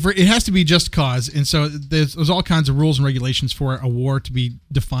 Anyway, it has to be just cause. And so there's all kinds of rules and regulations for a war to be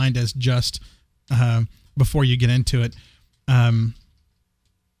defined as just before you get into it.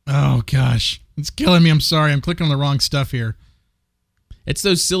 Oh, gosh. It's killing me. I'm sorry. I'm clicking on the wrong stuff here. It's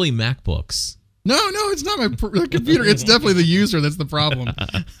those silly MacBooks. No, it's not my computer. It's definitely the user that's the problem.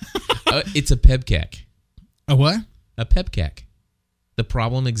 It's a PEBKEC. A what? A PEBKEC. The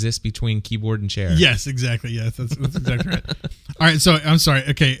problem exists between keyboard and chair. Yes, exactly. Yes, that's exactly right. All right, so I'm sorry.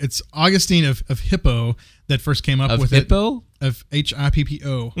 Okay, it's Augustine of Hippo that first came up with Hippo? it. Of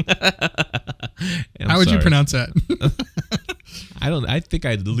Hippo? How would you pronounce that? I think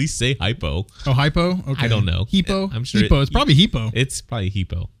I'd at least say hypo. Oh, hypo? Okay. I don't know. Hippo? I'm sure Hippo. It's probably hippo. It's probably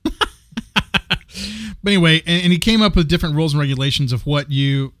hippo. But anyway, and he came up with different rules and regulations of what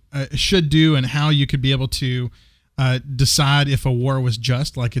you should do and how you could be able to decide if a war was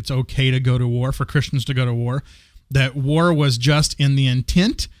just, like it's okay to go to war, for Christians to go to war. That war was just in the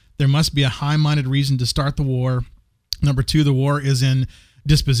intent. There must be a high-minded reason to start the war. Number two, the war is in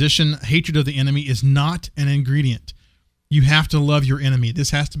disposition. Hatred of the enemy is not an ingredient. You have to love your enemy. This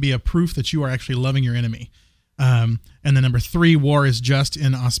has to be a proof that you are actually loving your enemy. And then number three, war is just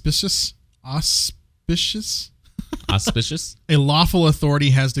in auspicious. Auspicious. A lawful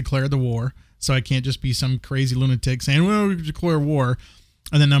authority has declared the war, so it can't just be some crazy lunatic saying, well, we declare war.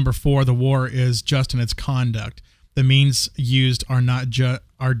 And then number 4, the war is just in its conduct. The means used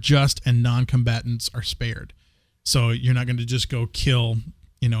are just and non-combatants are spared. So you're not going to just go kill,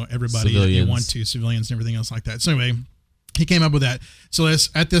 everybody that you want to, civilians and everything else like that. So anyway, he came up with that. So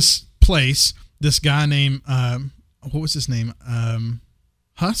at this place, this guy named, what was his name?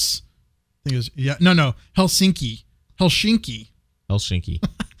 Huss? I think it was, Helsinki.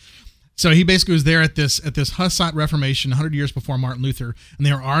 So he basically was there at this Hussite Reformation 100 years before Martin Luther, and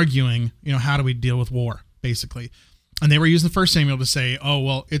they were arguing, how do we deal with war, basically. And they were using the 1 Samuel to say, oh,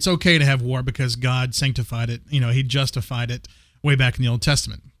 well, it's okay to have war because God sanctified it. He justified it way back in the Old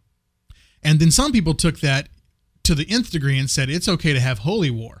Testament. And then some people took that to the nth degree and said it's okay to have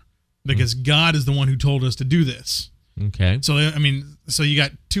holy war because God is the one who told us to do this. Okay. So, so you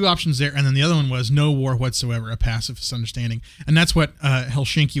got 2 options there, and then the other one was no war whatsoever, a pacifist understanding. And that's what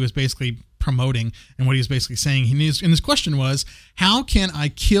Helsinki was basically promoting, and what he was basically saying. And his question was, how can I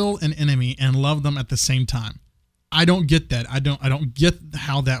kill an enemy and love them at the same time? I don't get that. I don't get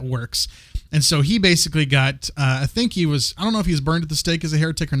how that works. And so he basically got, I don't know if he was burned at the stake as a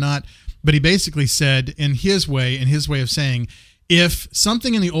heretic or not, but he basically said in his way of saying, if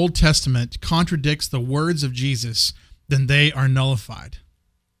something in the Old Testament contradicts the words of Jesus, then they are nullified.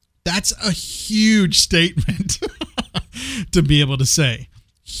 That's a huge statement to be able to say.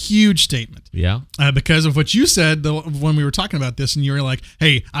 Huge statement. Yeah. Because of what you said when we were talking about this, and you were like,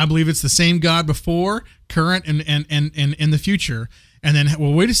 hey, I believe it's the same God before, current, and in the future. And then,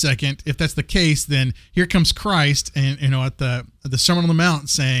 well, wait a second. If that's the case, then here comes Christ, and at the Sermon on the Mount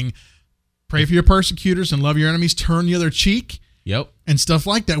saying, pray for your persecutors and love your enemies, turn the other cheek. Yep. And stuff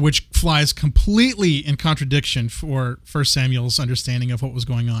like that, which flies completely in contradiction for 1 Samuel's understanding of what was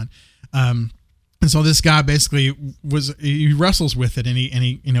going on. And so this guy basically he wrestles with it, and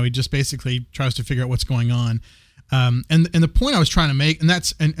he just basically tries to figure out what's going on. And the point I was trying to make,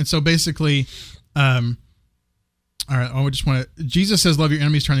 and so basically, all right, Jesus says, love your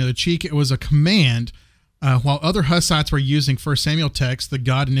enemies, turn the other cheek. It was a command, while other Hussites were using 1 Samuel text, the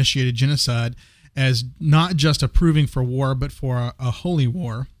God-initiated genocide, as not just approving for war, but for a holy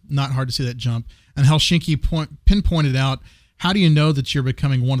war. Not hard to see that jump. And Helsinki pinpointed out, how do you know that you're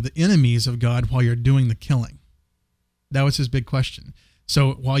becoming one of the enemies of God while you're doing the killing? That was his big question.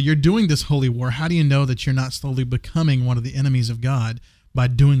 So while you're doing this holy war, how do you know that you're not slowly becoming one of the enemies of God by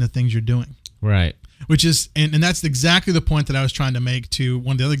doing the things you're doing? Right. Which is, and that's exactly the point that I was trying to make to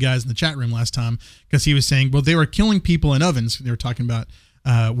one of the other guys in the chat room last time, because he was saying, well, they were killing people in ovens. They were talking about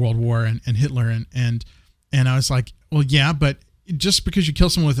World War and Hitler, and I was like, well, yeah, but just because you kill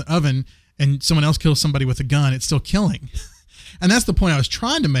someone with an oven and someone else kills somebody with a gun, it's still killing. And that's the point I was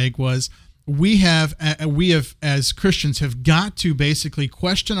trying to make, was we have as Christians have got to basically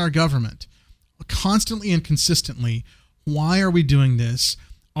question our government constantly and consistently. Why are we doing this?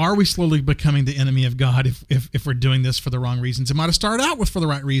 Are we slowly becoming the enemy of God if we're doing this for the wrong reasons? It might have started out with for the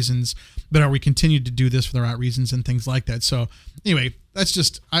right reasons, but are we continuing to do this for the right reasons and things like that? So anyway, that's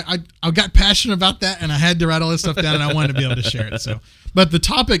just, I got passionate about that, and I had to write all this stuff down, and I wanted to be able to share it. So, but the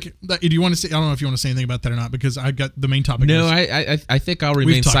topic that, do you want to say, I don't know if you want to say anything about that or not, because I got the main topic. No, I think I'll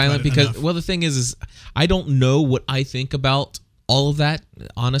remain silent because, enough. Well, the thing is I don't know what I think about all of that.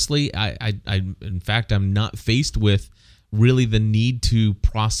 Honestly, I in fact, I'm not faced with really the need to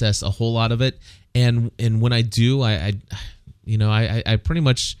process a whole lot of it, and when I do, I pretty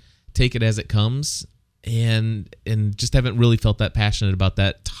much take it as it comes, and just haven't really felt that passionate about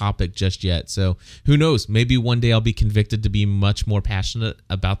that topic just yet. So who knows? Maybe one day I'll be convicted to be much more passionate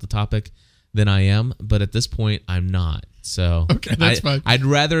about the topic than I am, but at this point I'm not. So okay, that's fine. I'd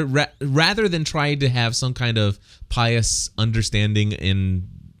rather than try to have some kind of pious understanding and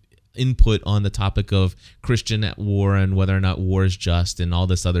input on the topic of Christian at war and whether or not war is just and all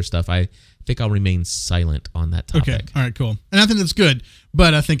this other stuff, I think I'll remain silent on that topic. Okay, all right, cool. And I think that's good.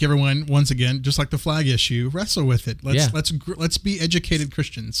 But I think everyone, once again, just like the flag issue, wrestle with it. Let's be educated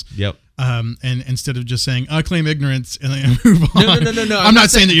Christians. Yep. And instead of just saying, I claim ignorance and then move on. No. I'm not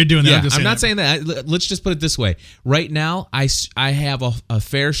saying that you're doing that. Yeah, I'm not saying that. Let's just put it this way. Right now, I have a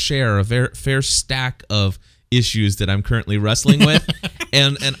fair share, a fair stack of issues that I'm currently wrestling with,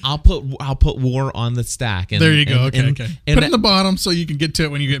 and I'll put war on the stack. And, there you go. Okay. Put it in the bottom so you can get to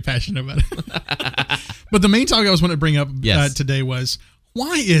it when you get passionate about it. But the main topic I was wanting to bring up today was,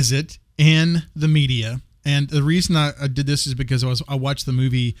 why is it in the media? And the reason I did this is because I watched the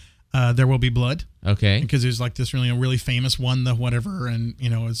movie There Will Be Blood. Okay. Because there's like this really famous one, the whatever, and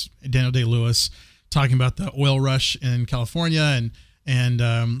it was Daniel Day-Lewis talking about the oil rush in California, And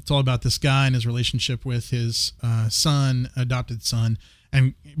it's all about this guy and his relationship with his adopted son,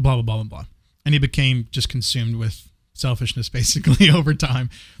 and blah, blah, blah, blah, blah. And he became just consumed with selfishness, basically, over time.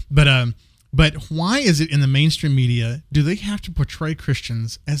 But why is it in the mainstream media, do they have to portray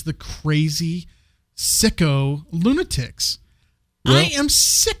Christians as the crazy, sicko lunatics? Well, I am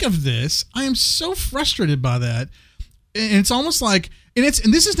sick of this. I am so frustrated by that. And it's almost like, and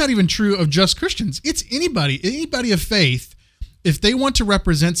this is not even true of just Christians. It's anybody of faith. If they want to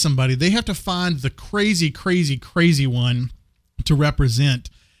represent somebody, they have to find the crazy, crazy, crazy one to represent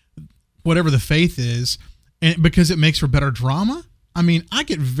whatever the faith is, and because it makes for better drama. I mean, I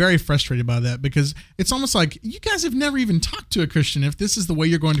get very frustrated by that, because it's almost like you guys have never even talked to a Christian if this is the way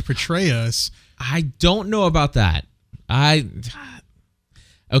you're going to portray us. I don't know about that.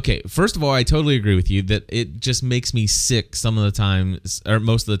 Okay, first of all, I totally agree with you that it just makes me sick some of the times, or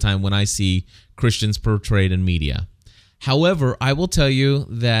most of the time, when I see Christians portrayed in media. However, I will tell you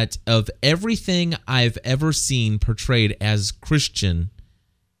that of everything I've ever seen portrayed as Christian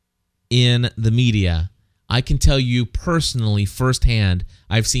in the media, I can tell you personally, firsthand,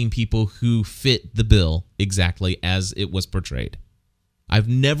 I've seen people who fit the bill exactly as it was portrayed. I've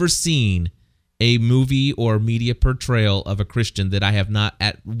never seen a movie or media portrayal of a Christian that I have not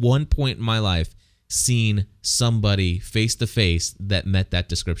at one point in my life seen somebody face to face that met that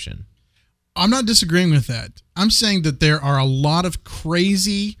description. I'm not disagreeing with that. I'm saying that there are a lot of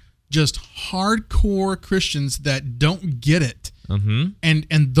crazy, just hardcore Christians that don't get it. Mm-hmm.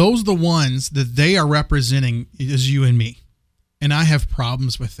 And those are the ones that they are representing is you and me. And I have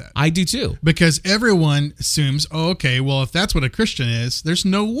problems with that. I do too. Because everyone assumes, oh, okay, well, if that's what a Christian is, there's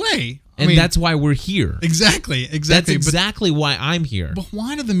no way. I mean, that's why we're here. Exactly. That's exactly why I'm here. But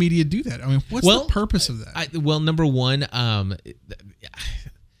why do the media do that? I mean, what's the purpose of that? Number one,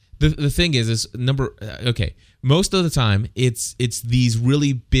 the thing is okay. Most of the time, it's these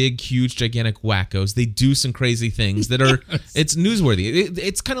really big, huge, gigantic wackos. They do some crazy things that are it's newsworthy.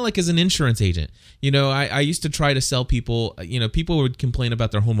 It's kind of like as an insurance agent. You know, I used to try to sell people. You know, people would complain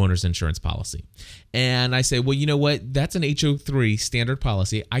about their homeowner's insurance policy, and I say, well, you know what? That's an HO3 standard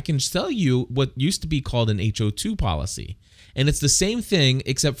policy. I can sell you what used to be called an HO2 policy. And it's the same thing,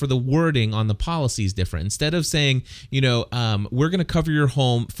 except for the wording on the policy is different. Instead of saying, we're going to cover your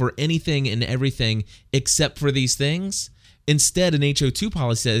home for anything and everything except for these things, instead an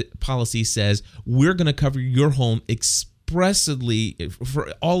HO2 policy says, we're going to cover your home expressly for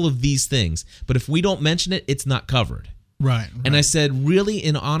all of these things. But if we don't mention it, it's not covered. Right. And I said, really,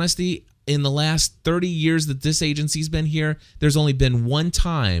 in honesty, in the last 30 years that this agency's been here, there's only been one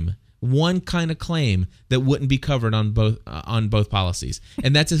kind of claim that wouldn't be covered on both policies,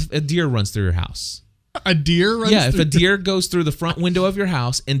 and that's if a deer runs through your house. A deer runs if a deer goes through the front window of your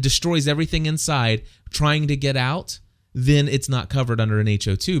house and destroys everything inside trying to get out, then it's not covered under an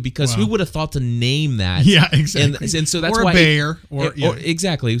HO2, because who would have thought to name that? Yeah, exactly. And so that's or why a bear or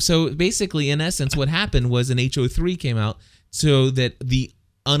exactly. So basically, in essence, what happened was an HO3 came out so that the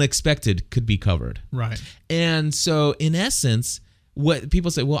unexpected could be covered. Right. And so in essence, what people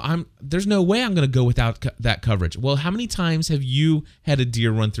say, well, there's no way I'm going to go without that coverage. Well, how many times have you had a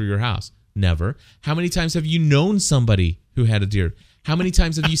deer run through your house? Never. How many times have you known somebody who had a deer? How many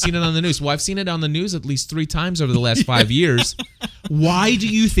times have you seen it on the news? Well, I've seen it on the news at least 3 times over the last 5 years. Why do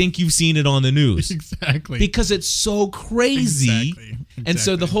you think you've seen it on the news? Exactly. Because it's so crazy. Exactly. And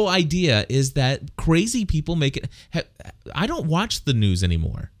so the whole idea is that crazy people make it. I don't watch the news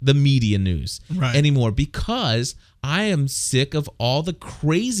anymore, the media news anymore, because I am sick of all the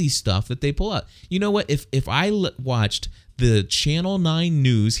crazy stuff that they pull out. You know what? If I watched the Channel 9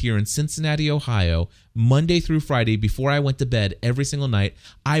 news here in Cincinnati, Ohio, Monday through Friday before I went to bed every single night,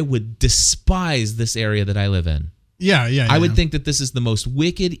 I would despise this area that I live in. Yeah. I would think that this is the most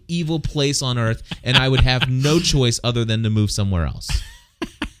wicked, evil place on earth, and I would have no choice other than to move somewhere else.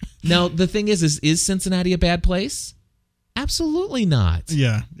 Now, the thing is Cincinnati a bad place? Absolutely not.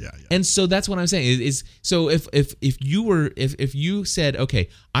 Yeah. And so that's what I'm saying is so if you said, okay,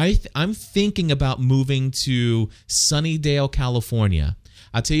 I'm thinking about moving to Sunnydale, California.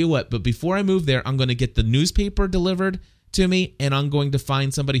 I'll tell you what, but before I move there, I'm going to get the newspaper delivered to me, and I'm going to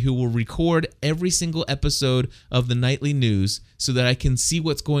find somebody who will record every single episode of the nightly news so that I can see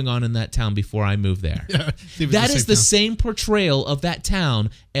what's going on in that town before I move there. Yeah, that is the same portrayal of that town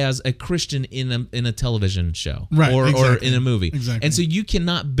as a Christian in a television show, right, or exactly. in a movie. Exactly. And so you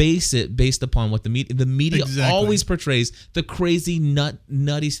cannot base it based upon what the media exactly. always portrays the crazy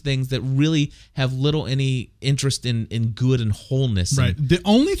nutty things that really have little any interest in good and wholeness. Right. The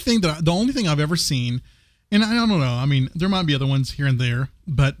only thing I've ever seen. And I don't know. I mean, there might be other ones here and there,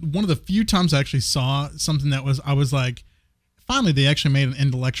 but one of the few times I actually saw something that I was like, finally they actually made an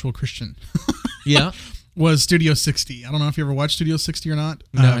intellectual Christian. Yeah. Was Studio 60. I don't know if you ever watched Studio 60 or not.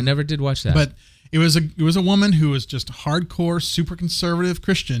 No, I never did watch that. But it was a woman who was just hardcore, super conservative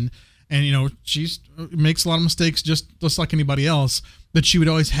Christian, and she makes a lot of mistakes just like anybody else. But she would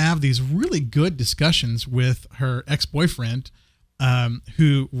always have these really good discussions with her ex-boyfriend,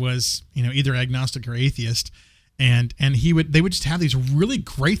 who was either agnostic or atheist, and they would just have these really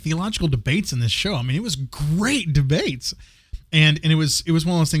great theological debates in this show. I mean, it was great debates, and it was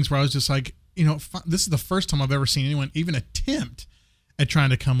one of those things where I was just like, this is the first time I've ever seen anyone even attempt at trying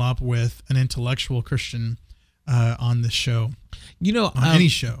to come up with an intellectual Christian on this show. On any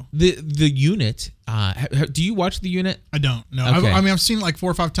show. The Unit. Do you watch The Unit? I don't. No. Okay. I've seen it like 4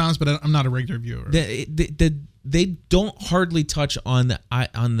 or 5 times, but I'm not a regular viewer. They don't hardly touch on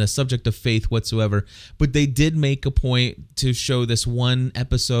the subject of faith whatsoever, but they did make a point to show this one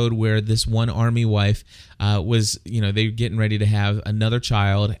episode where this one army wife was, they were getting ready to have another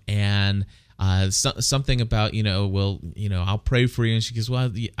child, and something about, I'll pray for you, and she goes,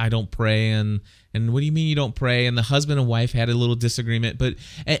 well, I don't pray, and what do you mean you don't pray? And the husband and wife had a little disagreement, but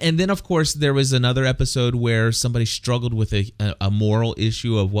and then of course there was another episode where somebody struggled with a moral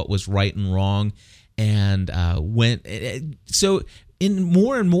issue of what was right and wrong. And so in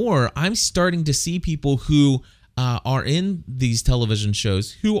more and more, I'm starting to see people who are in these television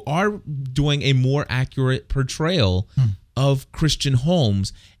shows who are doing a more accurate portrayal of Christian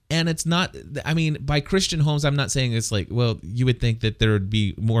homes. And it's not, by Christian homes, I'm not saying it's like, well, you would think that there would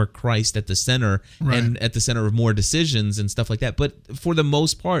be more Christ at the center, right, and at the center of more decisions and stuff like that. But for the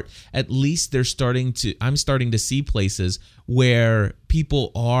most part, at least I'm starting to see places where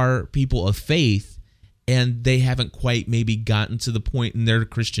people are people of faith, and they haven't quite maybe gotten to the point in their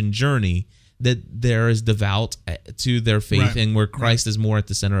Christian journey that they're as devout to their faith, right, and where Christ is more at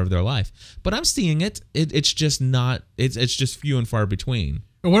the center of their life. But I'm seeing it. It's just not. It's just few and far between.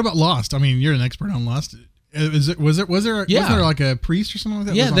 What about Lost? I mean, you're an expert on Lost. Was there like a priest or something like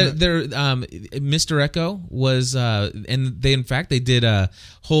that? Yeah, Mr. Echo was, and they did a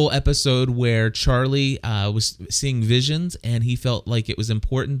whole episode where Charlie was seeing visions, and he felt like it was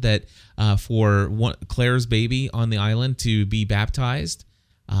important that for Claire's baby on the island to be baptized.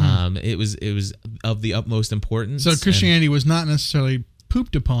 It was of the utmost importance. So Christianity was not necessarily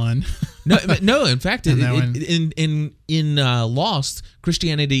pooped upon. No. In fact, in Lost,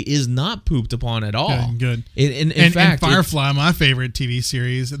 Christianity is not pooped upon at all. Good. In fact, Firefly, my favorite TV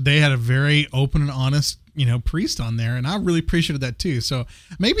series, they had a very open and honest, priest on there, and I really appreciated that too. So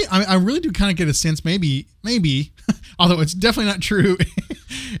maybe I really do kind of get a sense, maybe, although it's definitely not true.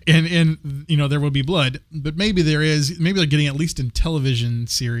 And There Will Be Blood, but maybe they're getting at least in television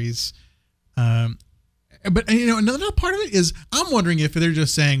series. But another part of it is I'm wondering if they're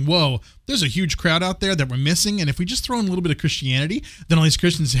just saying, whoa, there's a huge crowd out there that we're missing, and if we just throw in a little bit of Christianity, then all these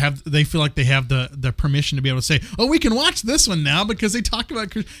Christians they feel like they have the permission to be able to say, oh, we can watch this one now because they talked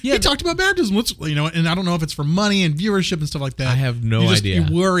about baptism. And I don't know if it's for money and viewership and stuff like that. I have no idea.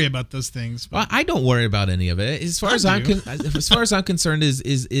 You worry about those things. Well, I don't worry about any of it. As far as I'm concerned,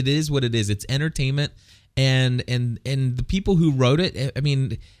 is it is what it is. It's entertainment, and the people who wrote it, I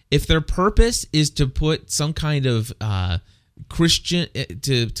mean, if their purpose is to put some kind of Christian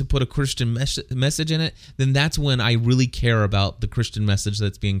to put a Christian message in it, then that's when I really care about the Christian message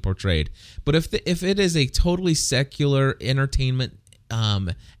that's being portrayed. But if it is a totally secular entertainment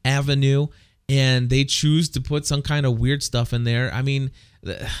avenue, and they choose to put some kind of weird stuff in there, I mean,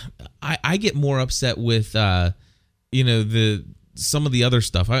 I get more upset with some of the other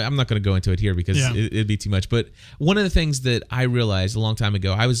stuff. I'm not going to go into it here because it'd be too much. But one of the things that I realized a long time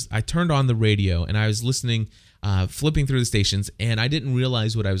ago, I turned on the radio and I was listening, flipping through the stations, and I didn't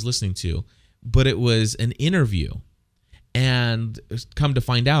realize what I was listening to, but it was an interview. And come to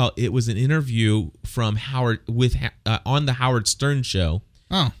find out, it was an interview from Howard on the Howard Stern show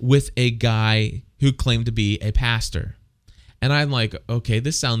with a guy who claimed to be a pastor. And I'm like, okay,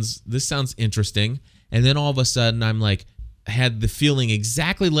 this sounds interesting. And then all of a sudden, I'm like, had the feeling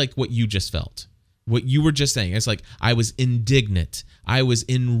exactly like what you just felt, what you were just saying. It's like I was indignant, I was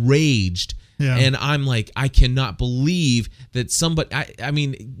enraged, and I'm like, I cannot believe that somebody. I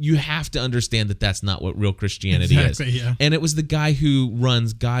mean, you have to understand that that's not what real Christianity is. Yeah. And it was the guy who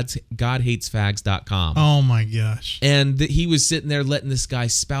runs GodHatesFags.com. Oh my gosh! And he was sitting there letting this guy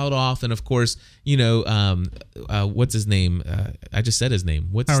spout off, and of course, what's his name? I just said his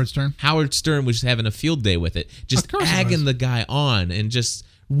name. Howard Stern. Howard Stern was having a field day with it, just agging the guy on, and just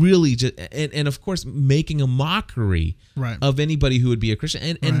really and of course making a mockery of anybody who would be a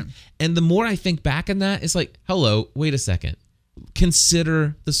Christian. And the more I think back on that, it's like, hello, wait a second,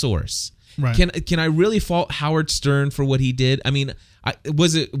 consider the source. Right. Can I really fault Howard Stern for what he did? I mean,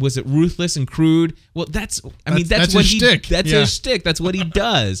 was it ruthless and crude? Well, that's what his he shtick. that's Yeah. his shtick. That's what he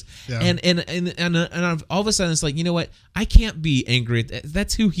does. Yeah. And all of a sudden it's like, you know what? I can't be angry at that.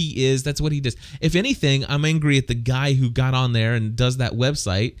 That's who he is. That's what he does. If anything, I'm angry at the guy who got on there and does that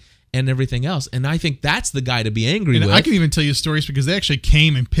website and everything else. And I think that's the guy to be angry And with. I can even tell you stories because they actually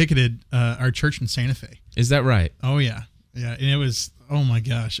came and picketed our church in Santa Fe. Is that right? Oh yeah, yeah, and it was, oh my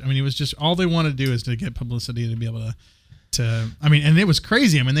gosh. I mean, it was just all they wanted to do is to get publicity to be able to. I mean, and it was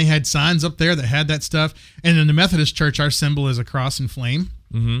crazy. I mean, they had signs up there that had that stuff. And in the Methodist Church, our symbol is a cross and flame.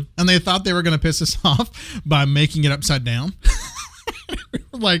 Mm-hmm. And they thought they were going to piss us off by making it upside down.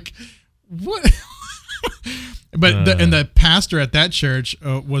 Like, what? But the pastor at that church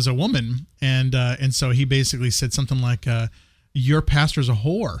was a woman, and so he basically said something like, "Your pastor's a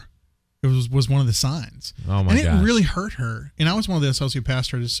whore." It was one of the signs. Oh my and it gosh. really hurt her. And I was one of the associate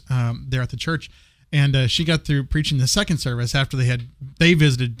pastors there at the church, and she got through preaching the second service after they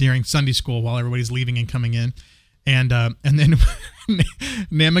visited during Sunday school while everybody's leaving and coming in, and then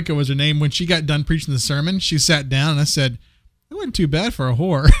Namika was her name. When she got done preaching the sermon, she sat down, and I said, "It wasn't too bad for a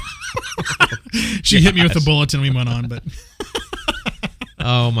whore." She hit me with the bulletin. We went on, but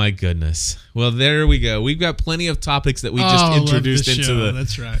Oh my goodness. Well, there we go. We've got plenty of topics that we just introduced love this into show. the.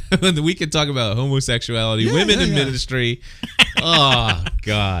 That's right. We could talk about homosexuality, women in ministry. Oh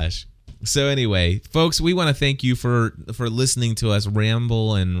gosh. So anyway, folks, we want to thank you for listening to us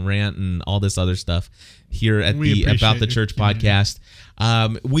ramble and rant and all this other stuff here at the About the Church podcast.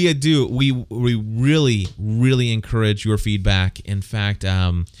 We really encourage your feedback. In fact,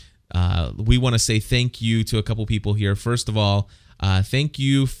 we want to say thank you to a couple people here. First of all, thank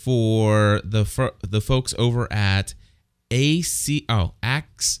you for the folks over at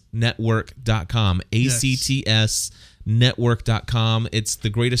ACTsNetwork.com. ACTsNetwork.com. It's the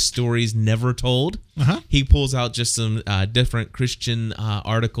greatest stories never told. He pulls out just some different Christian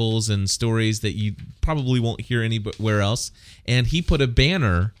articles and stories that you probably won't hear anywhere else. And he put a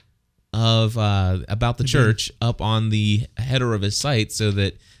banner of about the church up on the header of his site so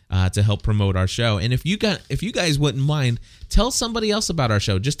that to help promote our show. And if you guys wouldn't mind, tell somebody else about our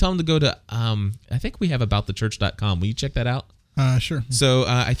show. Just tell them to go to I think we have aboutthechurch.com. Will you check that out? Sure. So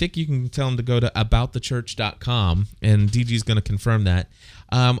I think you can tell them to go to aboutthechurch.com, and DG's going to confirm that.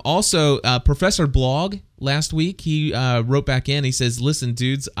 Also, Professor Blog last week, he wrote back in. He says, "Listen,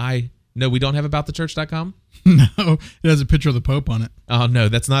 dudes, no, we don't have aboutthechurch.com." No, it has a picture of the Pope on it. Oh no,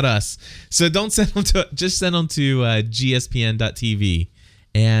 that's not us. So don't send them to. Just send them to gspn.tv,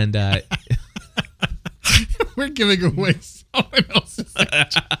 and we're giving away someone else's.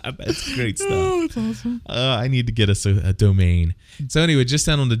 That's great stuff. Oh, that's awesome. I need to get us a domain. So anyway, just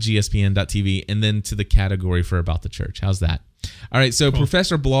send them to gspn.tv and then to the category for About the Church. How's that? All right, so cool.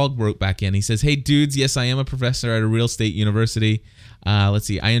 Professor Blog wrote back in. He says, "Hey, dudes, yes, I am a professor at a real estate university. Let's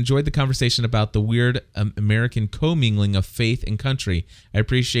see. I enjoyed the conversation about the weird American commingling of faith and country. I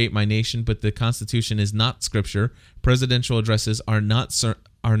appreciate my nation, but the Constitution is not scripture. Presidential addresses are not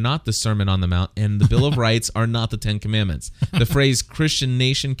the Sermon on the Mount, and the Bill of Rights are not the Ten Commandments. The phrase Christian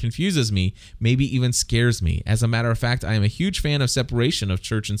nation confuses me, maybe even scares me. As a matter of fact, I am a huge fan of separation of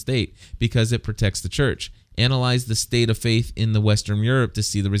church and state because it protects the church. Analyze the state of faith in the Western Europe to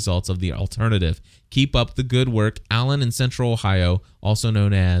see the results of the alternative. Keep up the good work. Alan in Central Ohio, also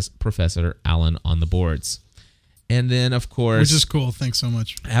known as Professor Alan on the boards." And then, of course... Which is cool. Thanks so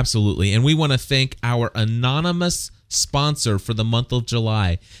much. Absolutely. And we want to thank our anonymous sponsor for the month of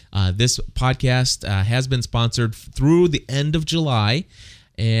July. This podcast has been sponsored through the end of July.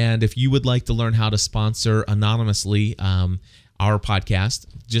 And if you would like to learn how to sponsor anonymously our podcast,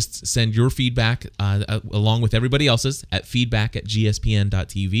 just send your feedback along with everybody else's at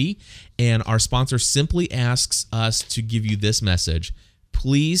feedback@gspn.tv. And our sponsor simply asks us to give you this message.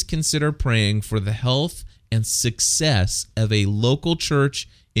 Please consider praying for the health and success of a local church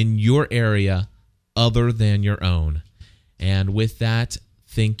in your area other than your own. And with that,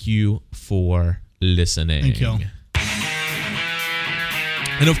 thank you for listening. Thank you.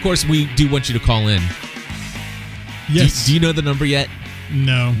 And of course, we do want you to call in. Yes. Do you know the number yet?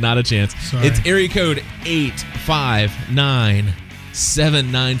 No. Not a chance. Sorry. It's area code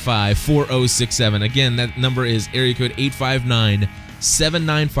 859-795-4067. Again, that number is area code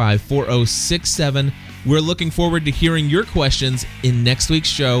 859-795-4067. We're looking forward to hearing your questions in next week's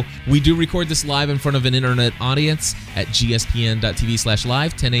show. We do record this live in front of an internet audience at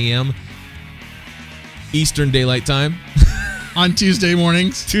gspn.tv/live, 10 a.m. Eastern Daylight Time. On Tuesday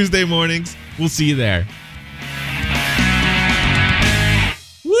mornings. Tuesday mornings. We'll see you there.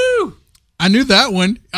 Woo! I knew that one.